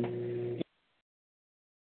 And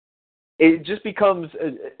it just becomes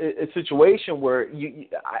a situation where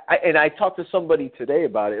I talked to somebody today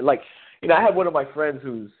about it. Like, I had one of my friends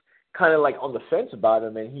who's kind of like on the fence about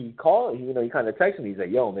him, and he called, he kind of texted me. He's like,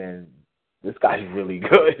 yo, man, this guy's really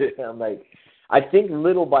good. And I'm like, I think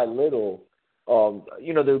little by little,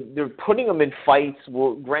 they're putting him in fights.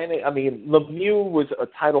 Well, granted, I mean, Lemieux was a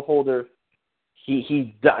title holder.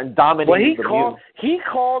 He dominated. Well, he called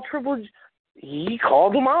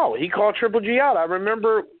him out. He called Triple G out. I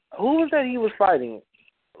remember who was that he was fighting.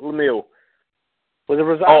 Lemieux. Was it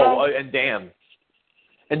Rosado? Oh, and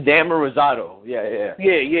Nadam or Rosado. Yeah.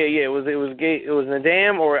 It was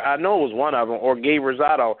Nadam, or I know it was one of them, or Gabe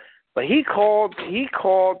Rosado. But he called him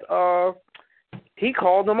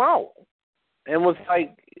out. And was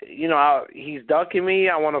like, he's ducking me.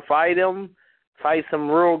 I want to fight him, fight some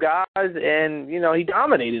real guys. And, he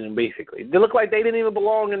dominated him, basically. They looked like they didn't even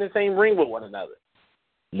belong in the same ring with one another.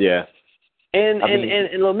 Yeah. And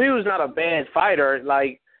Lemieux's not a bad fighter.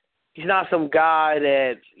 Like, he's not some guy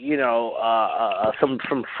that, some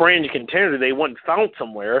fringe contender they wouldn't found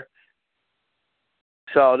somewhere.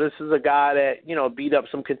 So this is a guy that, beat up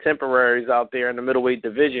some contemporaries out there in the middleweight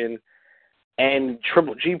division. And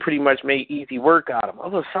Triple G pretty much made easy work out of him.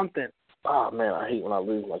 It was something. Oh man, I hate when I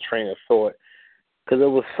lose my train of thought because it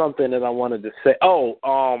was something that I wanted to say.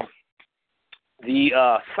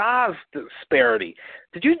 The size disparity.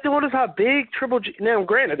 Did you notice how big Triple G? Now,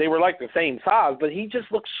 granted, they were like the same size, but he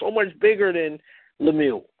just looked so much bigger than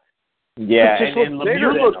Lemieux. Yeah, and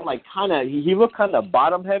Lemieux looked like he looked kind of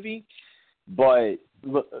bottom heavy, but.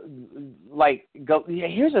 Like,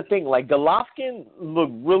 here's the thing. Like, Golovkin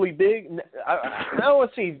looked really big. I don't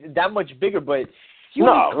want to say that much bigger, but he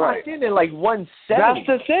was clocked in at like 170. That's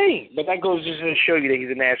the thing. But that goes just to show you that he's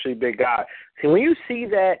a naturally big guy. See, when you see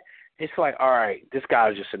that, it's like, all right, this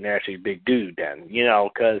guy's just a naturally big dude then,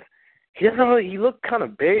 because he doesn't really, he looked kind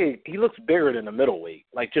of big. He looks bigger than the middleweight.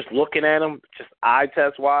 Like, just looking at him, just eye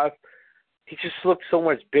test-wise, he just looked so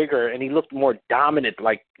much bigger, and he looked more dominant,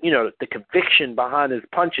 like, the conviction behind his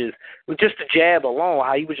punches with just the jab alone,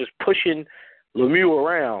 how he was just pushing Lemieux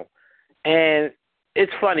around. And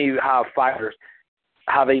it's funny how fighters,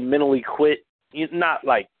 how they mentally quit, not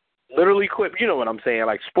like literally quit, but you know what I'm saying,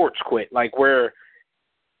 like sports quit, like where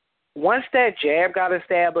once that jab got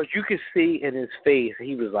established, you could see in his face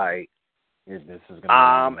he was like, This is gonna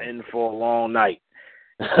I'm in for a long night.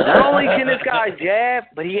 Not only can this guy jab,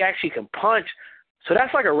 but he actually can punch. So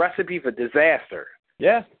that's like a recipe for disaster.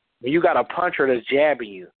 Yeah. When you got a puncher that's jabbing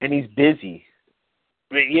you. And he's busy.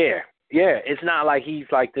 Yeah. It's not like he's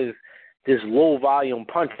like this low volume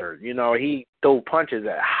puncher. You know, he throw punches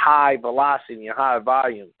at high velocity and high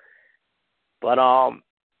volume. But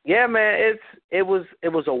yeah, man, it was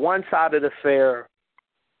a one-sided affair.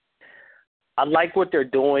 I like what they're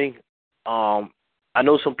doing. I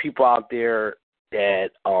know some people out there that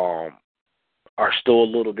are still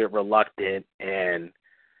a little bit reluctant and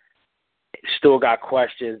still got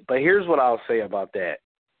questions. But here's what I'll say about that.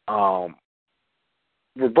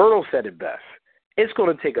 Roberto said it best. It's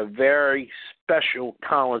going to take a very special,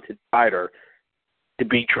 talented fighter to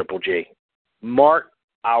beat Triple G. Mark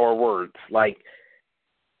our words. Like,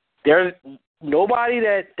 there's nobody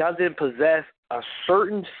that doesn't possess a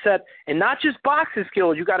certain set, and not just boxing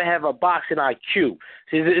skills. You got to have a boxing IQ.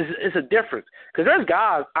 See, it's a difference. Because there's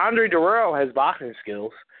guys, Andre Durrell has boxing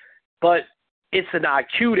skills, but it's an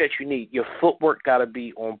IQ that you need. Your footwork got to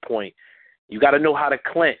be on point. You got to know how to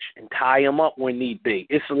clinch and tie him up when need be.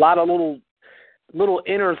 It's a lot of little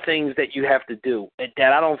inner things that you have to do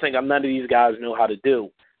that I don't think none of these guys know how to do.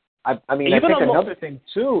 I mean, I think another thing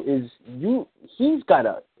too is he's got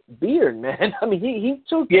a beard, man. I mean, he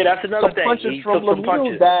took that's another some thing. punches He from took some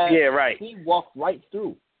punches. that right. he walked right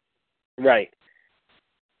through. Right.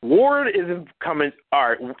 Ward isn't coming. All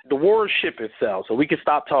right, the Ward ship is sailed, so we can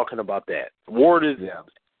stop talking about that. Ward is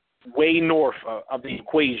way north of the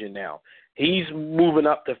equation now. He's moving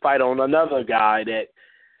up to fight on another guy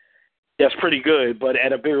that's pretty good, but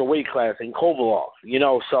at a bigger weight class in Kovalov. You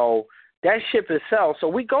know, so that ship is sailed. So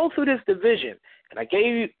we go through this division, and I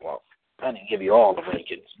didn't give you all the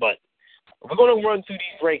rankings, but we're going to run through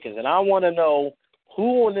these rankings, and I want to know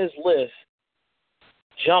who on this list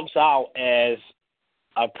jumps out as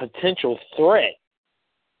a potential threat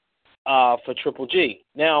for Triple G.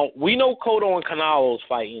 Now, we know Cotto and Canelo's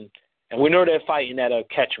fighting, and we know they're fighting at a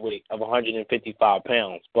catch weight of 155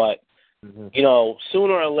 pounds. But, you know,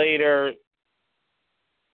 sooner or later,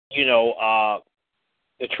 you know,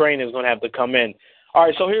 the trainer's going to have to come in. All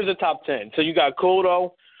right, so here's the top 10. So you got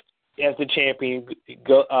Cotto as the champion.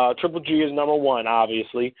 Triple G is number 1,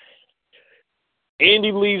 obviously.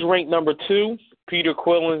 Andy Lee's ranked number 2. Peter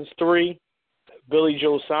Quillen's 3. Billy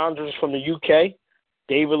Joe Saunders from the UK.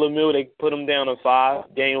 David Lemieux, they put him down at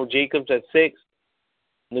 5. Daniel Jacobs at 6.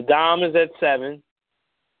 Nadam is at 7.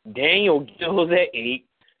 Daniel Gills at 8.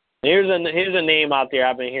 Here's a name out there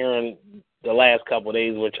I've been hearing the last couple of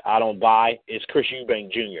days, which I don't buy. It's Chris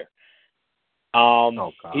Eubank Jr.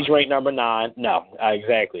 He's ranked number 9. No,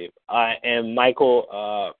 exactly. And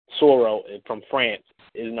Michael Soro from France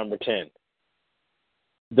is number 10.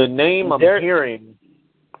 The name I'm hearing,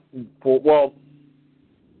 well,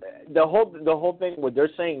 the whole thing, what they're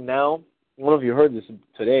saying now, I don't know if you heard this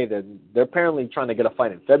today, that they're apparently trying to get a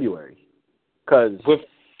fight in February. With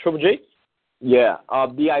Triple G? Yeah.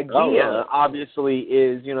 The idea, obviously,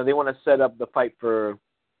 is, you know, they want to set up the fight for,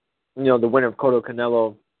 you know, the winner of Cotto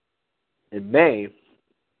Canelo in May,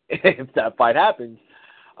 if that fight happens.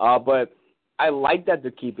 But I like that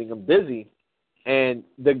they're keeping him busy. And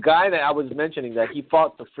the guy that I was mentioning that he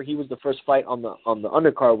fought, he was the first fight on the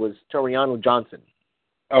undercard, was Toriano Johnson.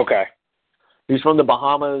 Okay. He's from the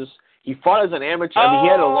Bahamas. He fought as an amateur. I mean, he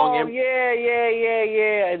had a long amateur.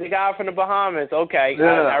 Yeah. The guy from the Bahamas. Okay.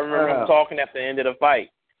 I remember him talking at the end of the fight.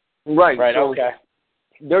 Right. So okay.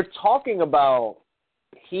 They're talking about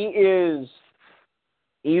he is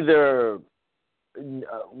either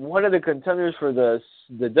one of the contenders for the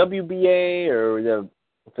WBA or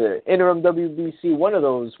the interim WBC, one of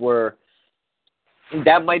those where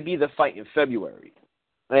that might be the fight in February.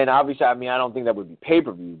 And obviously, I mean, I don't think that would be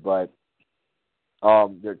pay-per-view, but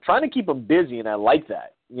they're trying to keep him busy, and I like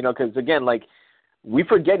that. You know, because, again, like, we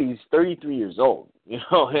forget he's 33 years old, you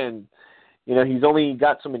know, and, you know, he's only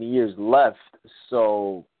got so many years left,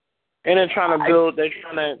 so. And they're trying to build, they're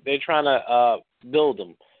trying to build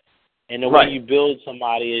him. And the way you build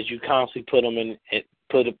somebody is you constantly put them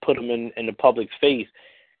in the public's face.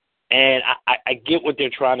 And I get what they're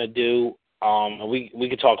trying to do. We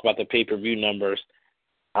could talk about the pay-per-view numbers.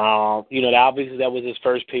 You know, obviously that was his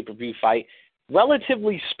first pay-per-view fight.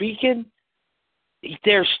 Relatively speaking,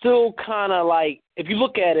 they're still kind of like, if you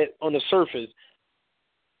look at it on the surface,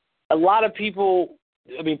 a lot of people,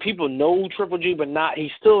 I mean, people know Triple G, but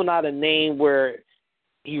he's still not a name where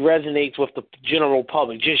he resonates with the general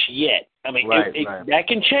public just yet. I mean, that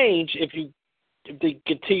can change if they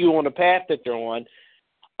continue on the path that they're on.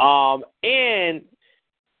 And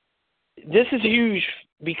this is huge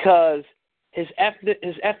because his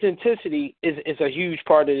ethnicity is a huge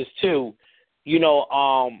part of this too. You know,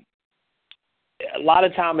 a lot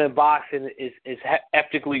of time in boxing is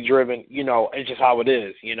ethnically driven. You know, it's just how it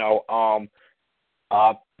is. You know,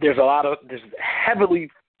 there's heavily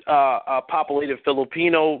populated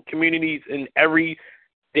Filipino communities in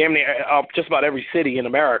damn near just about every city in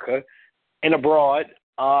America and abroad.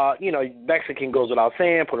 You know, Mexican goes without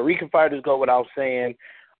saying. Puerto Rican fighters go without saying.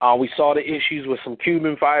 We saw the issues with some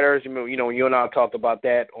Cuban fighters. You know, you and I talked about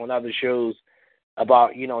that on other shows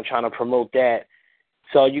about, you know, trying to promote that.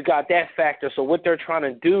 So you got that factor. So what they're trying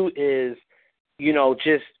to do is, you know,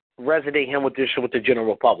 just resonate him with the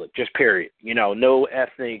general public, just period. You know, no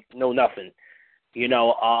ethnic, no nothing. You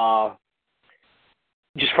know,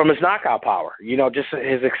 just from his knockout power. You know, just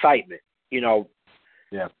his excitement. You know,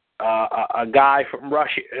 yeah. A guy from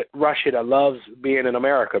Russia that loves being in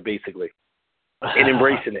America, basically, and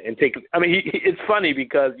embracing it and taking. I mean, it's funny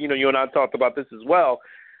because, you know, you and I talked about this as well.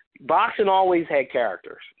 Boxing always had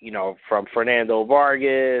characters, you know, from Fernando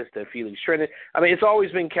Vargas to Felix Trinidad. I mean, it's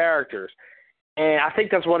always been characters. And I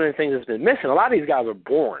think that's one of the things that's been missing. A lot of these guys are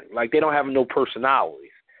boring. Like, they don't have no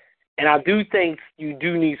personalities. And I do think you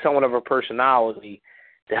do need somewhat of a personality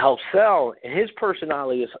to help sell. And his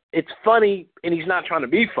personality it's funny, and he's not trying to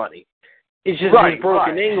be funny. It's just his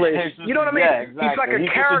broken English. You know what I mean? Yeah, exactly. He's like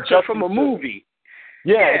a character from a movie.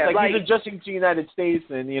 Yeah, it's like he's adjusting to the United States,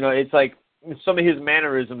 and, you know, it's like some of his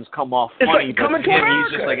mannerisms come off funny, like coming to America.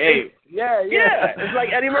 He's just like, hey. Yeah. It's like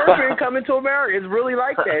Eddie Murphy coming to America. It's really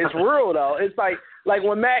like that. It's real, though. It's like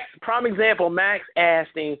when Max, prime example, Max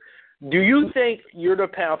asked him, do you think you're the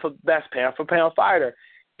best pound for pound fighter?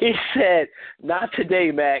 He said, not today,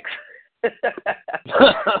 Max. You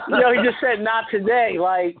know, he just said, not today.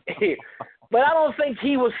 Like, but I don't think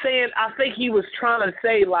he was saying, I think he was trying to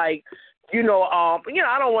say, like, I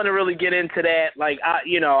don't want to really get into that. Like,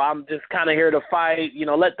 I'm just kind of here to fight. You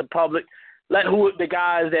know, let the public, the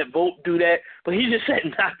guys that vote do that. But he just said,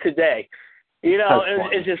 not today. You know,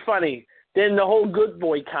 it's just funny. Then the whole good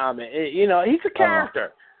boy comment. You know, he's a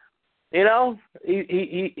character. You know,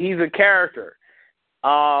 he's a character.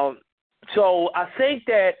 So I think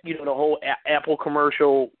that, you know, the whole Apple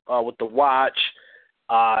commercial with the watch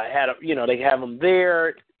they have them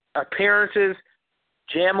there, appearances.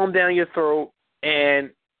 Jam them down your throat, and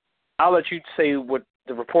I'll let you say what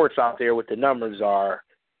the reports out there, what the numbers are,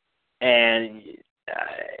 and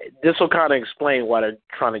this will kind of explain why they're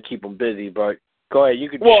trying to keep them busy. But go ahead, you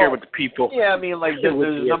could share with the people. Yeah, I mean, like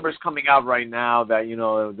there's numbers coming out right now that, you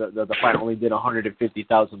know, the fight only did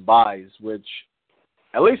 150,000 buys, which,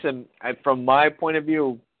 at least from my point of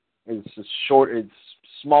view, is it's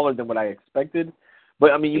smaller than what I expected.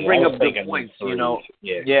 But, I mean, you bring up good points, you know.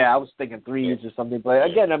 Yeah, I was thinking threes or something. But,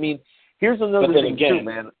 again, I mean, here's another thing, too,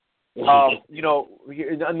 man. You know,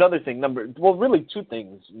 another thing, really two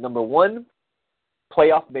things. Number one,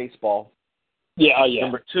 playoff baseball. Yeah, yeah.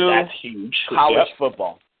 Number two, that's huge. College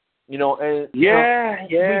football. You know, and you're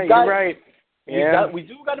right. We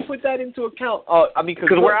do got to put that into account. I mean,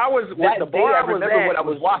 because where I was, the bar I remember what I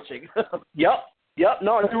was watching. Yep.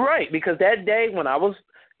 No, you're right. Because that day when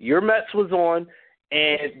your Mets was on,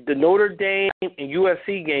 and the Notre Dame and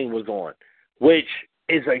USC game was on, which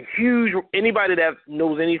is a huge – anybody that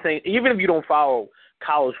knows anything, even if you don't follow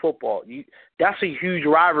college football, that's a huge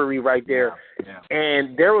rivalry right there. Yeah.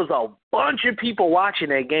 And there was a bunch of people watching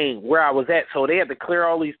that game where I was at, so they had to clear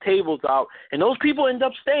all these tables out. And those people end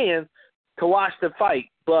up staying to watch the fight.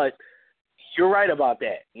 But you're right about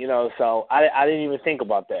that, you know, so I didn't even think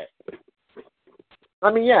about that.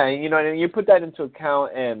 I mean, yeah, you know, and you put that into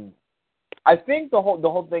account, and I think the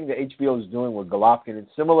whole thing that HBO is doing with Golovkin is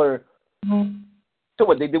similar to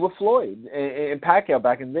what they did with Floyd and Pacquiao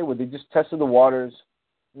back in the day, where they just tested the waters.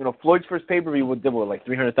 You know, Floyd's first pay-per-view did like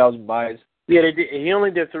 300,000 buys. Yeah, they did. He only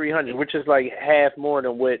did 300, which is like half more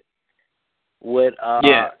than what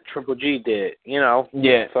Triple G did. You know.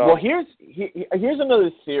 Yeah. So. Well, here's another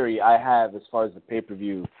theory I have as far as the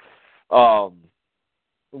pay-per-view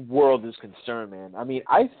world is concerned, man. I mean,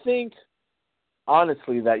 I think,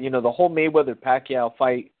 honestly, that, you know, the whole Mayweather-Pacquiao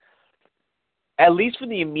fight, at least for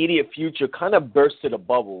the immediate future, kind of bursted a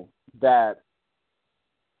bubble that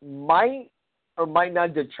might or might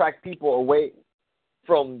not detract people away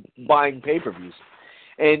from buying pay-per-views.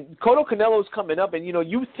 And Cotto Canelo's coming up, and, you know,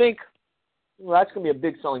 you think, well, that's going to be a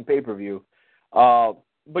big selling pay-per-view.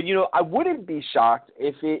 But, you know, I wouldn't be shocked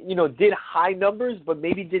if it, you know, did high numbers, but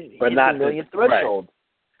maybe didn't hit the million threshold. Right.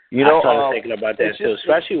 You know, I started thinking about that too,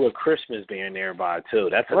 especially with Christmas being nearby too.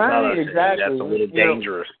 That's another thing that's a little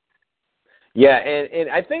dangerous. Yeah, and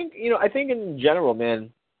I think, you know, in general, man,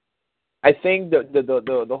 I think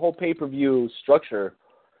the whole pay-per-view structure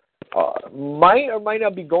might or might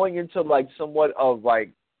not be going into like somewhat of like,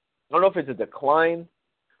 I don't know if it's a decline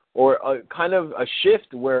or a kind of a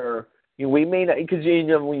shift where we may not, because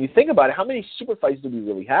when you think about it, how many super fights do we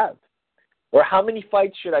really have, or how many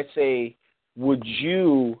fights should I say would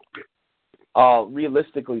you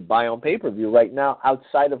realistically buy on pay-per-view right now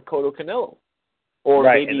outside of Cotto Canelo, or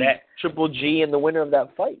maybe Triple G and the winner of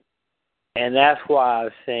that fight? And that's why I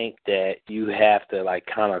think that you have to like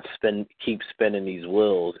kind of keep spinning these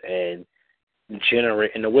wheels and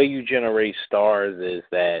generate. And the way you generate stars is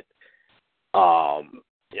that,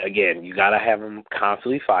 again, you got to have them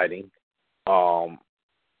constantly fighting.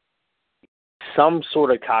 Some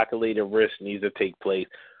sort of calculated risk needs to take place,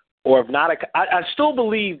 or if not, I still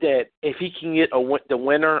believe that if he can get the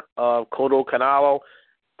winner of Cotto Canelo,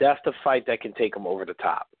 that's the fight that can take him over the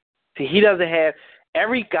top. See, he doesn't have.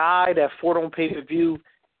 Every guy that fought on pay-per-view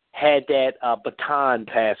had that baton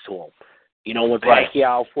passed to him. You know, when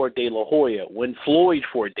Pacquiao fought De La Hoya, when Floyd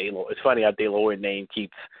fought De La Hoya. It's funny how De La Hoya name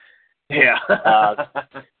keeps. Yeah.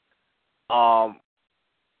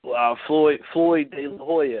 Floyd De La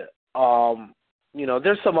Hoya. You know,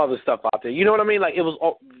 there's some other stuff out there. You know what I mean? Like, it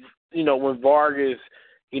was, you know, when Vargas,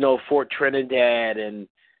 you know, fought Trinidad and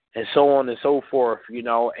so on and so forth, you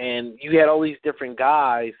know, and you had all these different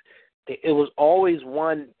guys. It was always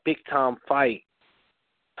one big-time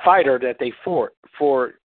fighter that they fought.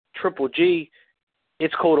 For Triple G,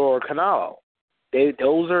 it's Cotto or Canelo.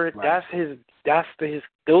 Those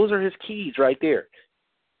are his keys right there.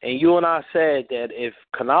 And you and I said that if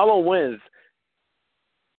Canelo wins,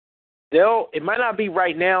 it might not be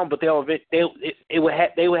right now, but they would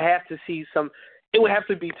have to see some. It would have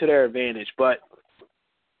to be to their advantage, but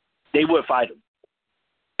they would fight him.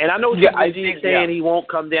 And I know Triple G saying he won't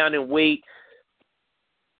come down and wait,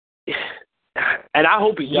 and I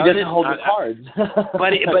hope he doesn't hold the cards.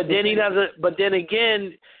 but then he doesn't. But then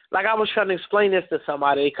again, like I was trying to explain this to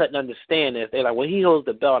somebody, they couldn't understand this. They're like, "Well, he holds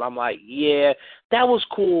the belt." I'm like, "Yeah, that was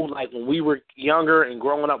cool. Like when we were younger and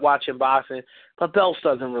growing up watching boxing, but belts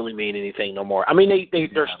doesn't really mean anything no more. I mean,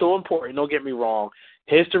 they're still important. Don't get me wrong.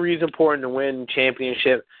 History is important to win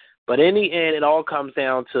championship." But in the end, it all comes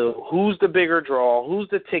down to who's the bigger draw, who's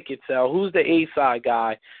the ticket sell, who's the A-side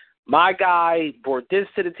guy. My guy brought this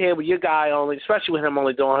to the table. Your guy only, especially with him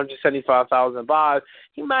only doing 175,000 buys,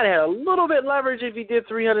 he might have had a little bit leverage if he did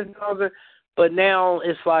 300,000. But now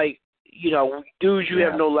it's like, you know, dudes, you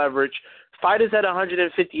have no leverage. Fighters at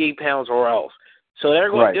 158 pounds or else. So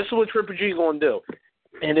they're going. This is what Triple G is going to do.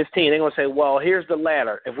 And his team, they're going to say, well, here's the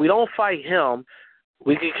ladder. If we don't fight him,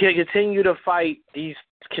 we can continue to fight these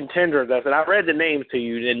contenders. And I read the names to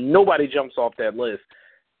you, and nobody jumps off that list.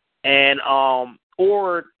 And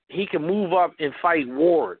or he can move up and fight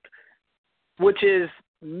Ward, which is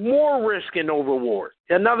more risk than over Ward.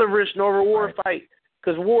 Another risk and over Ward fight,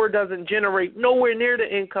 because Ward doesn't generate nowhere near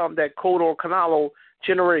the income that Cotto or Canelo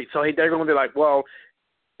generates. So they're going to be like, well,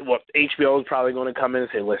 HBO is probably going to come in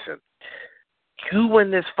and say, listen, you win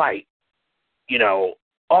this fight, you know,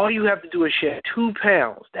 all you have to do is shed 2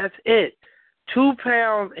 pounds. That's it. 2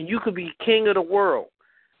 pounds, and you could be king of the world.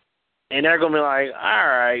 And they're going to be like, all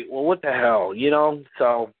right, well, what the hell, you know?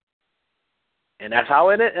 So, and that's how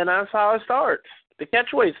it starts. The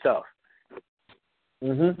catchweight stuff.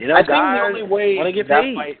 Mm-hmm. You know, I think guys the only way want to get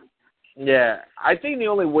paid. I think the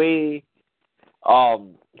only way,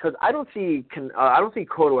 because I don't see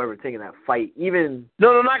Cotto ever taking that fight. Even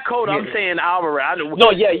no, not Cotto. I'm saying Alvarez.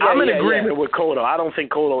 I'm in agreement with Cotto. I don't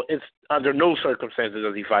think Cotto. It's under no circumstances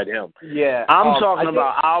does he fight him. Yeah, I'm talking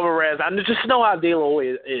about Alvarez. I just know how De La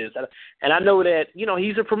Hoya is, and I know that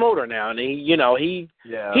he's a promoter now, and he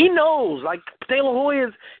knows like De La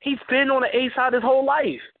Hoya he's been on the A side his whole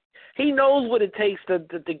life. He knows what it takes to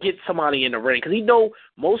get somebody in the ring, because he know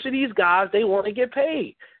most of these guys, they want to get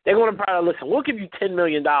paid. They're going to probably listen. We'll give you $10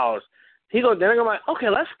 million. They're going to be like, okay,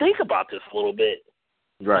 let's think about this a little bit.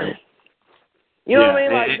 Right. You know what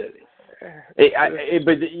I mean?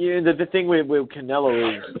 But the thing with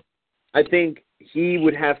Canelo is, I think he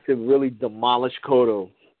would have to really demolish Cotto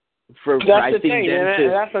for that's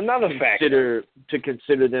another factor to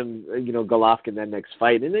consider them, Golovkin that next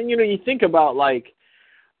fight. And then you think about like.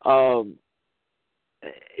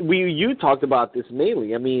 You talked about this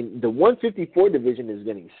mainly. I mean, the 154 division is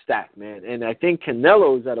getting stacked, man, and I think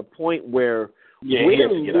Canelo's at a point where he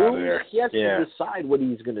has to decide what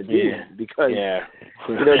he's going to do because these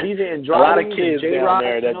are Andrade, a lot of kids down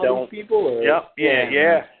there that don't. People.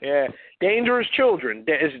 Dangerous children.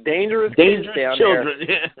 It's dangerous kids down children.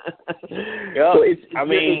 there. So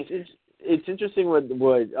it's interesting what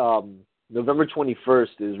November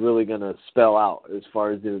 21st is really going to spell out as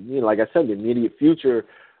far as like I said, the immediate future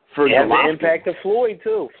for the Golovkin. impact of Floyd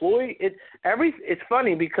too. Floyd, it's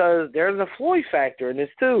funny because there's a Floyd factor in this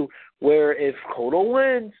too, where if Cotto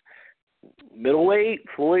wins middleweight,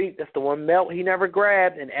 Floyd, that's the one belt he never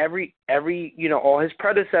grabbed, and every all his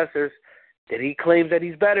predecessors that he claims that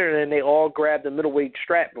he's better than, they all grabbed the middleweight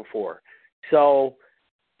strap before. So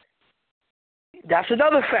that's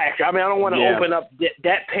another factor. I mean, I don't want to open up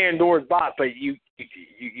that Pandora's box, but you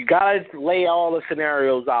got to lay all the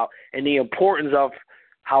scenarios out and the importance of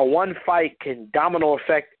how one fight can domino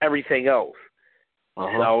affect everything else.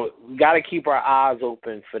 So we got to keep our eyes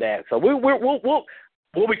open for that. So we'll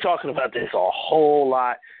be talking about this a whole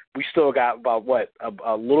lot. We still got about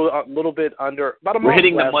a little bit under about a month.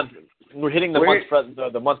 We're hitting the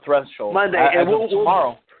month threshold Monday, and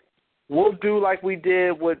tomorrow. We'll do like we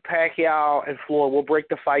did with Pacquiao and Floyd. We'll break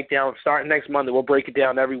the fight down. Starting next Monday, we'll break it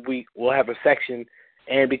down every week. We'll have a section,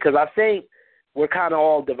 and because I think we're kind of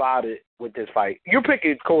all divided with this fight. You're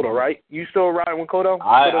picking Cotto, right? You still riding with Cotto?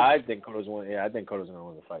 I think Cotto's win. Yeah, I think Cotto's gonna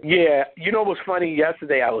win the fight. Yeah, you know what's funny?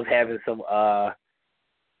 Yesterday I was having some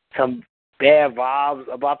bad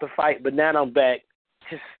vibes about the fight, but now I'm back.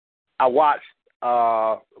 I watched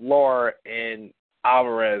Laura and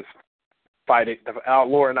Alvarez fighting,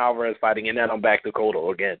 and then I'm back to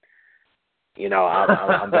Cotto again.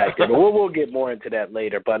 I'm back there. But we'll get more into that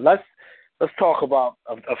later. But let's talk about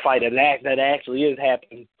a fight that actually is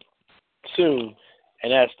happening soon,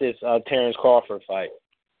 and that's this Terrence Crawford fight.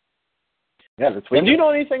 Yeah, that's. And do you know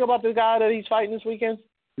anything about the guy that he's fighting this weekend?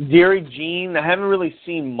 Derek Jean. I haven't really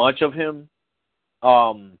seen much of him.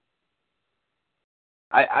 I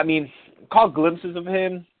mean, caught glimpses of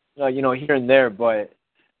him, here and there, but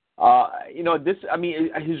this. I mean,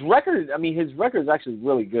 his record. I mean, his record is actually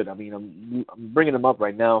really good. I mean, I'm bringing him up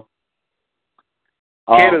right now.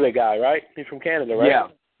 Canada guy, right? He's from Canada,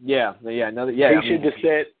 right? Yeah. Haitian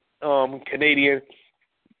descent, Canadian.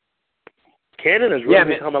 Canada's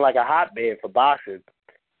really becoming like a hotbed for boxing.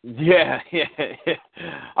 Yeah.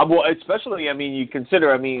 Well, especially, I mean, you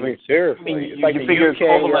consider, seriously. You figure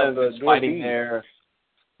Kovalev is fighting there.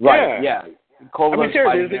 Right, yeah. Kovalev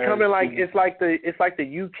seriously, it's becoming like, it's like the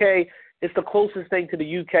UK, it's the closest thing to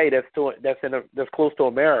the UK that's close to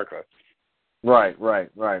America. Right.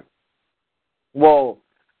 Well,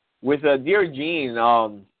 with Derek Jean,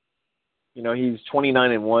 he's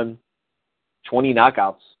 29-1, 20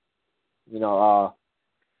 knockouts.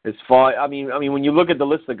 His fought. I mean, when you look at the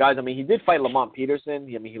list of guys, I mean, he did fight Lamont Peterson.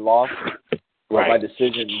 He lost by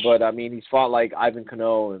decision, but I mean, he's fought like Ivan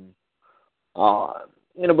Cano and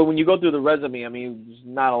but when you go through the resume, I mean, there's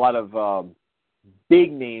not a lot of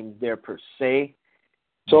big names there per se.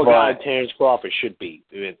 So a guy Terrence Crawford should be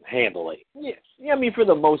handle it. Yeah. I mean, for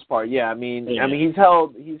the most part, yeah. I mean, he's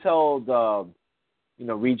held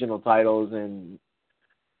regional titles and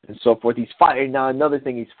so forth. He's fighting now. Another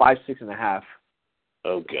thing, he's 5'6.5".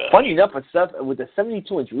 Oh god. Funny enough, with a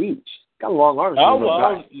 72-inch reach, got long arms. Oh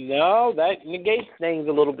well, no, that negates things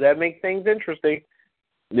a little bit. That makes things interesting.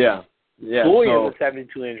 Yeah. Floyd has a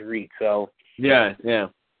 72-inch reach, so. Yeah.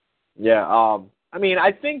 I mean,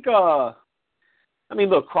 I think.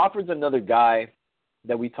 Look, Crawford's another guy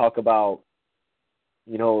that we talk about,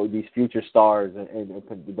 these future stars and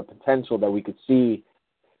the potential that we could see,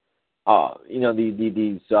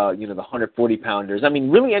 these 140-pounders. I mean,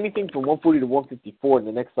 really anything from 140 to 154 in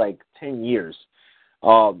the next, 10 years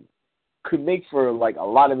could make for, a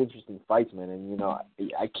lot of interesting fights, man. And,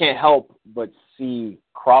 I can't help but see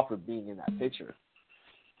Crawford being in that picture.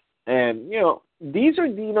 And, these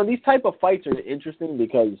type of fights are interesting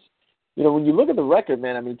because, when you look at the record,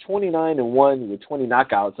 man, I mean, 29-1 with 20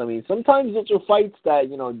 knockouts. I mean, sometimes those are fights that,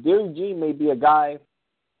 Derek Jean may be a guy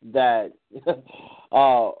that,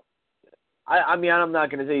 I'm not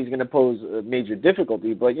going to say he's going to pose a major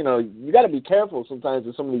difficulty, but, you got to be careful sometimes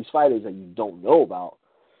with some of these fighters that you don't know about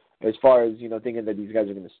as far as, thinking that these guys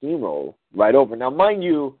are going to steamroll right over. Now, mind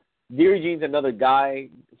you, Derek Jean's another guy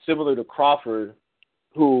similar to Crawford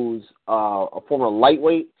who's a former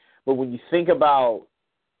lightweight, but when you think about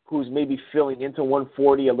who's maybe filling into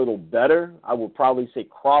 140 a little better, I would probably say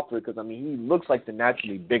Crawford because, he looks like the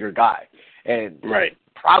naturally bigger guy. And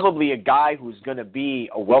probably a guy who's going to be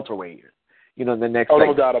a welterweight, the next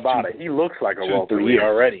no doubt about it. He looks like a welterweight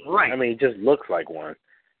already. Right. He just looks like one.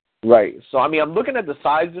 Right. So, I'm looking at the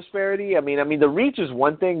size disparity. The reach is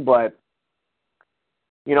one thing, but,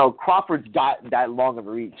 Crawford's got that long of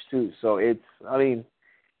a reach, too. So, it's,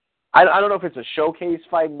 I don't know if it's a showcase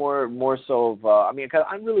fight more so of because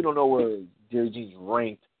I really don't know where Derek Jean's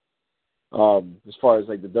ranked as far as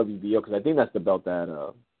the WBO because I think that's the belt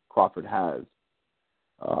that Crawford has.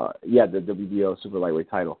 the WBO super lightweight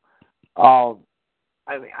title.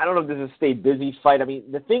 I mean, I don't know if this is a stay busy fight. I mean,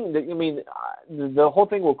 the whole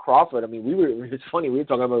thing with Crawford. I mean, it's funny, we were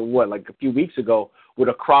talking about like a few weeks ago with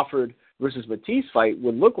a Crawford versus Matisse fight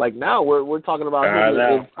would look like. Now we're talking about I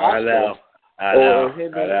know. I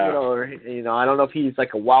don't know if he's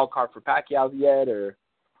like a wild card for Pacquiao yet,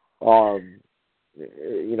 or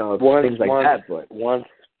things like that. But once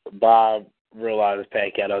Bob realizes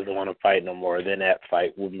Pacquiao doesn't want to fight no more, then that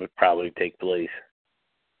fight would probably take place.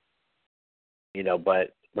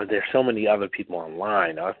 But there's so many other people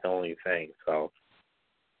online. That's the only thing. So,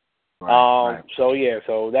 right.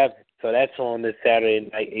 So that's on this Saturday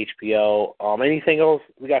night HBO. Anything else?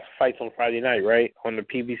 We got fights on Friday night, right? On the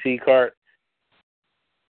PBC card.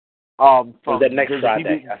 Is that next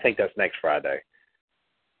Friday? I think that's next Friday.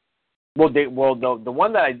 Well, the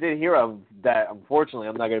one that I did hear of that unfortunately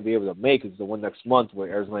I'm not going to be able to make is the one next month with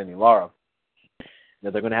Arizona and Lara.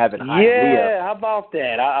 That they're going to have in Hialeah. Yeah, how about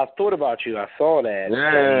that? I thought about you. I saw that.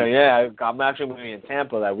 Yeah. I'm actually going to be in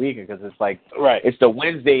Tampa that weekend because it's like it's the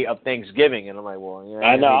Wednesday of Thanksgiving, and I'm like, well, yeah.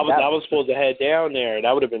 I know. I was supposed to head down there.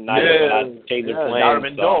 That would have been nice. I'd change the plan. That would have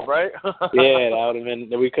been dope, right? Yeah, that would have been.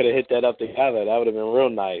 We could have hit that up together. That would have been real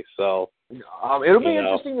nice. So it'll be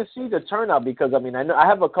interesting to see the turnout because I know I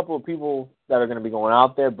have a couple of people that are going to be going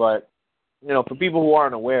out there, but for people who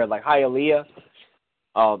aren't aware, like Hialeah.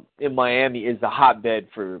 In Miami is the hotbed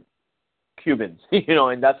for Cubans,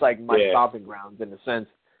 and that's like my stomping grounds in a sense,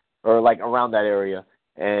 or like around that area.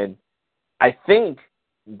 And I think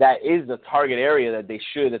that is the target area that they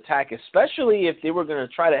should attack, especially if they were going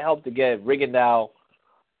to try to help to get Rigondeaux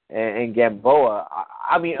and Gamboa.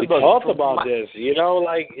 I mean, we talked about this, They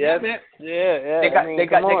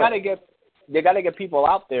got to get people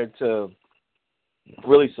out there to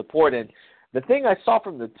really support it. The thing I saw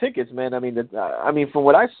from the tickets, man, from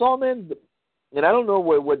what I saw, man, and I don't know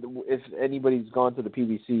what if anybody's gone to the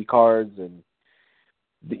PBC cards, and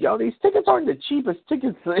these tickets aren't the cheapest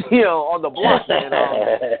tickets, on the block, man.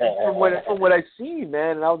 From what I've seen,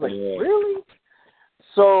 man, and I was like, really?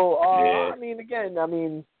 So,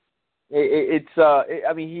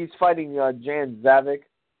 he's fighting Jan Zavik.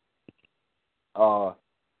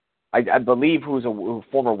 I believe who's a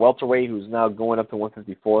former welterweight who's now going up to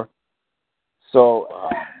 154. So,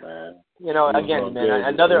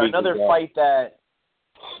 another fight that,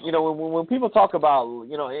 when people talk about,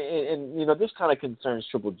 and this kind of concerns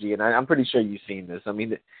Triple G, and I'm pretty sure you've seen this. I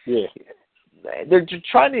mean, they're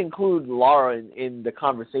trying to include Lara in the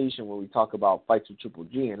conversation when we talk about fights with Triple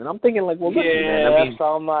G, and I'm thinking like, well, listen, man. So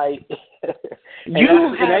I'm like, and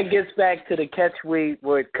that gets back to the catchweight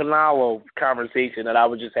with Canelo conversation that I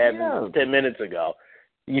was just having 10 minutes ago.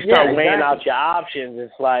 You start weighing out your options.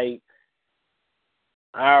 It's like,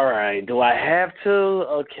 all right, do I have to?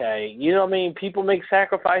 Okay. People make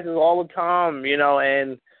sacrifices all the time,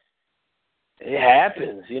 and it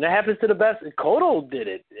happens. It happens to the best. Cotto did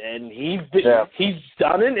it, and he's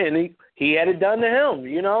done it, and he had it done to him,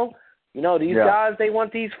 These guys, they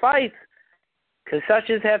want these fights.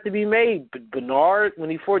 Concessions have to be made. But Bernard, when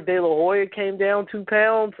he fought De La Hoya, came down 2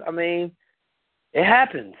 pounds. It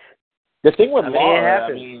happens. The thing with Lara, it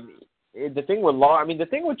happens. The thing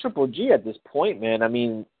with Triple G at this point, man,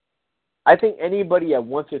 I think anybody at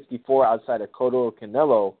 154 outside of Cotto or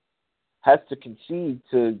Canelo has to concede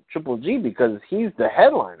to Triple G because he's the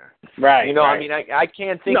headliner. Right. I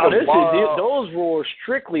can't think of Lara. Those rules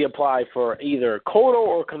strictly apply for either Cotto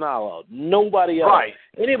or Canelo. Nobody else. Right.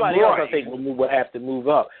 Anybody else, I think, would have to move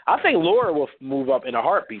up. I think Laura will move up in a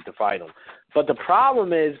heartbeat to fight him. But the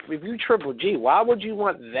problem is, if you Triple G, why would you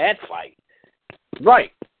want that fight?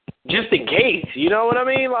 Right. Just in case, you know what I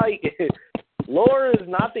mean? Like, Laura is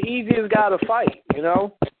not the easiest guy to fight,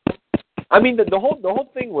 The whole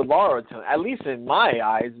thing with Lara, at least in my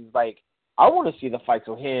eyes, is like I want to see the fights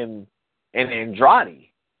with him and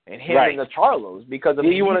Andrade and him and the Charlos because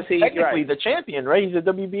you want to see technically the champion, right? He's a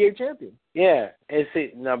WBA champion. Yeah,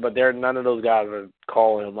 but none of those guys are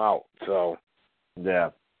calling him out. So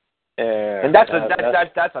yeah. And that's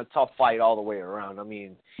a tough fight all the way around.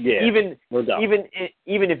 Even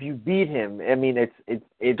if you beat him,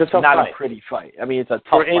 it's not a pretty fight. It's a tough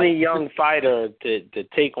for fight. any young fighter to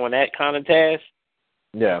take on that kind of task.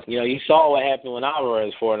 Yeah, you saw what happened when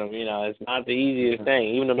Alvarez fought him. It's not the easiest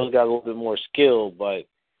thing. Even though those guys are a little bit more skilled, but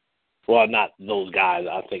not those guys.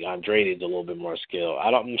 I think Andrade's a little bit more skilled.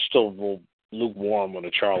 I'm still lukewarm on the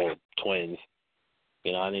Charlo twins.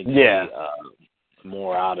 I need to see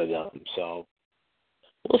more out of them. So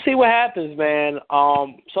we'll see what happens, man.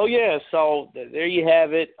 So there you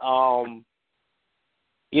have it.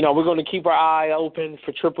 we're going to keep our eye open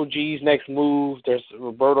for Triple G's next move. There's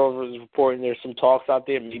Roberto is reporting there's some talks out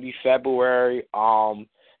there, maybe February.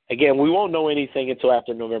 Again, we won't know anything until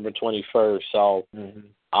after November 21st. So,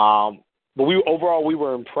 but we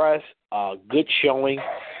were impressed. Good showing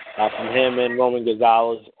from him and Roman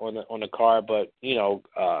Gonzalez on the card. But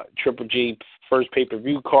Triple G first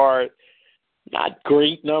pay-per-view card, not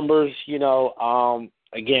great numbers.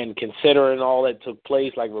 Again, considering all that took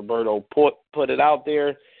place, like Roberto put it out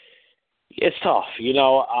there, it's tough. You're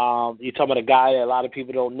talking about a guy that a lot of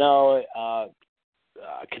people don't know,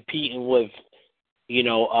 competing with,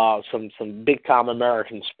 some big time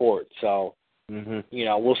American sports. So,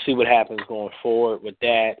 we'll see what happens going forward with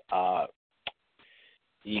that.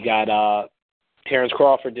 You got Terrence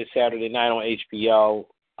Crawford this Saturday night on HBO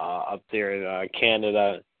up there in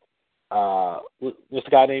Canada. What's the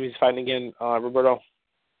guy name he's fighting again, Roberto?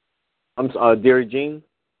 Darren Jean.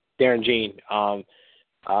 Darren Jean.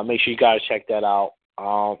 Make sure you guys check that out.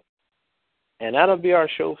 And that'll be our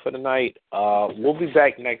show for the night. We'll be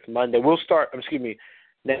back next Monday.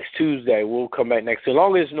 Next Tuesday. We'll come back next. As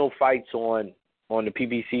long as there's no fights on the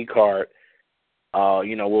PBC card,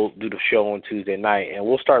 we'll do the show on Tuesday night, and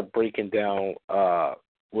we'll start breaking down.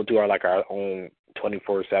 We'll do our own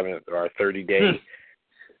 24/7 or 30-day.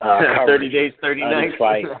 30 days, 30 nights.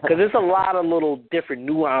 Fight, because there's a lot of little different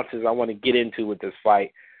nuances I want to get into with this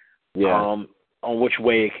fight. Yeah. On which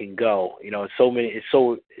way it can go. It's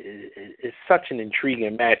such an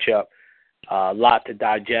intriguing matchup. A lot to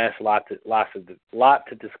digest, lot to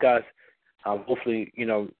discuss. Hopefully,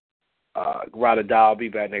 Rada I'll be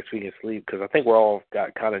back next week and sleep, because I think we're all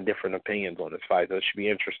got kind of different opinions on this fight. So it should be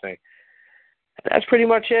interesting. That's pretty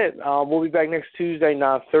much it. We'll be back next Tuesday,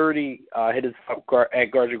 9:30. Hit us up at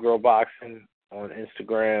Garger Girl Boxing on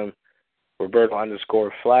Instagram.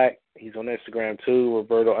 Roberto_Flack. He's on Instagram too.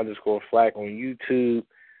 Roberto_Flack on YouTube.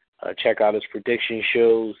 Check out his prediction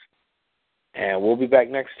shows. And we'll be back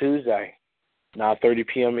next Tuesday, 9:30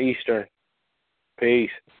 p.m. Eastern. Peace.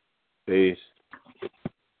 Peace.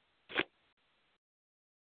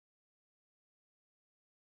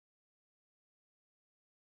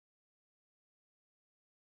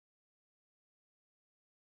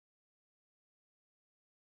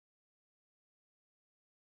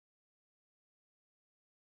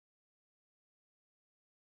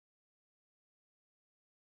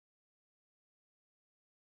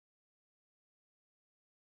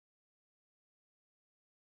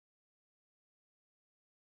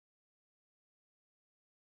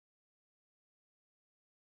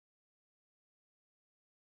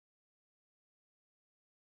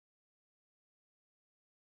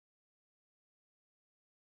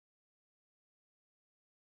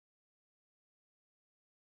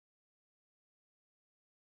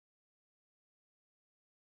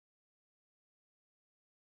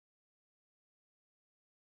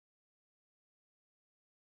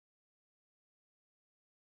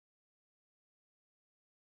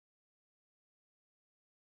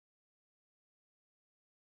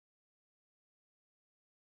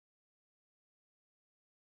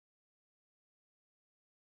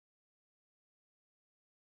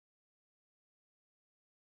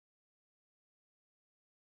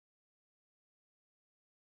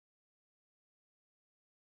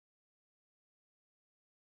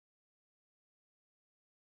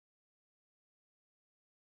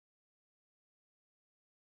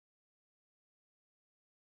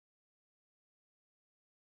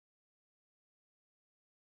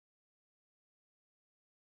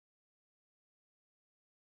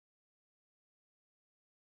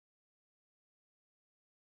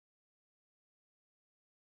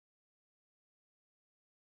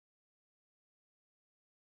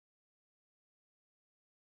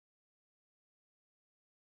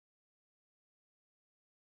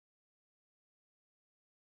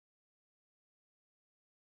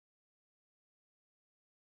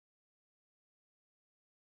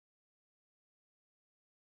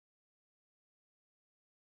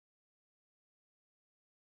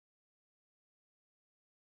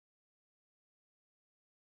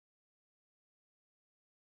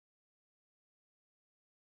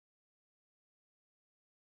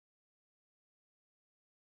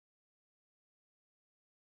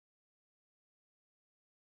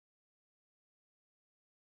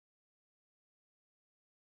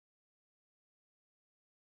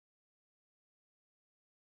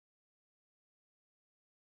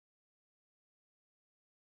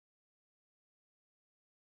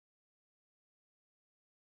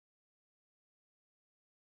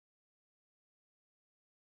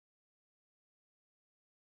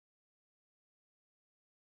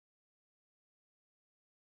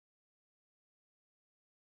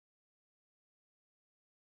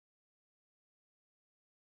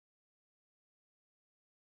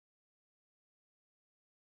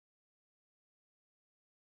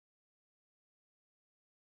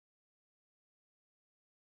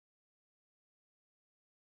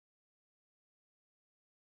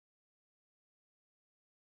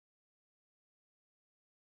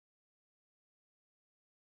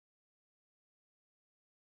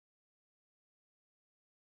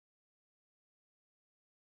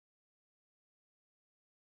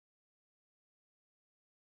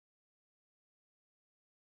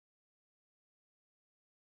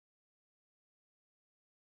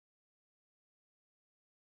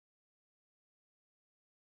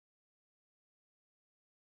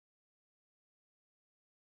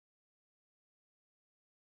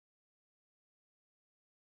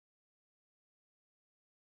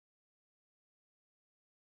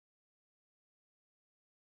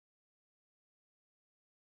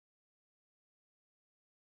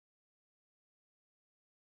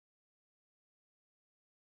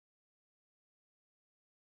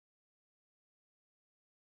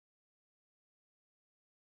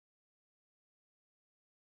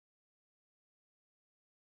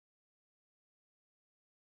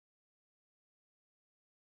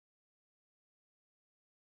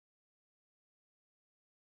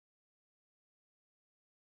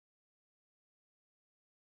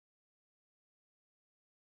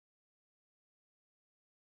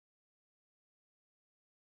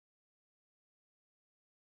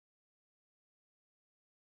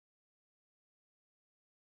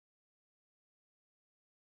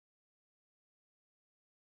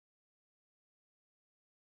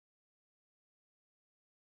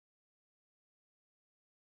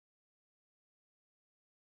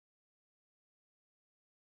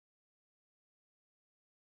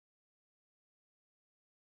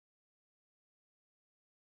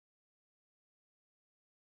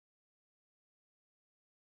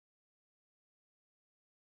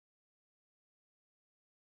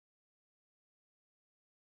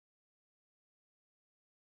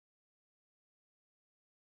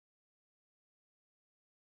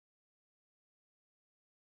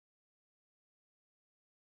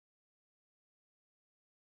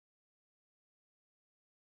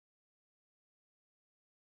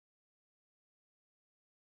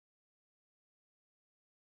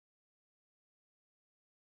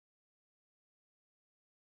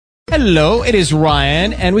 Hello, it is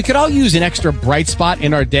Ryan, and we could all use an extra bright spot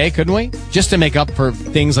in our day, couldn't we? Just to make up for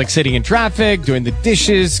things like sitting in traffic, doing the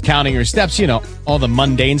dishes, counting your steps, you know, all the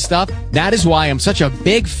mundane stuff. That is why I'm such a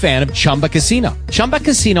big fan of Chumba Casino. Chumba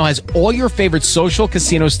Casino has all your favorite social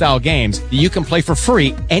casino-style games that you can play for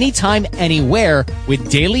free anytime, anywhere with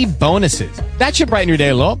daily bonuses. That should brighten your day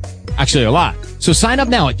a little. Actually, a lot. So sign up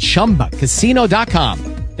now at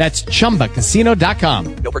ChumbaCasino.com. That's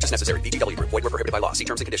ChumbaCasino.com. No purchase necessary. VGW Group. Void where prohibited by law. See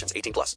terms and conditions. 18+.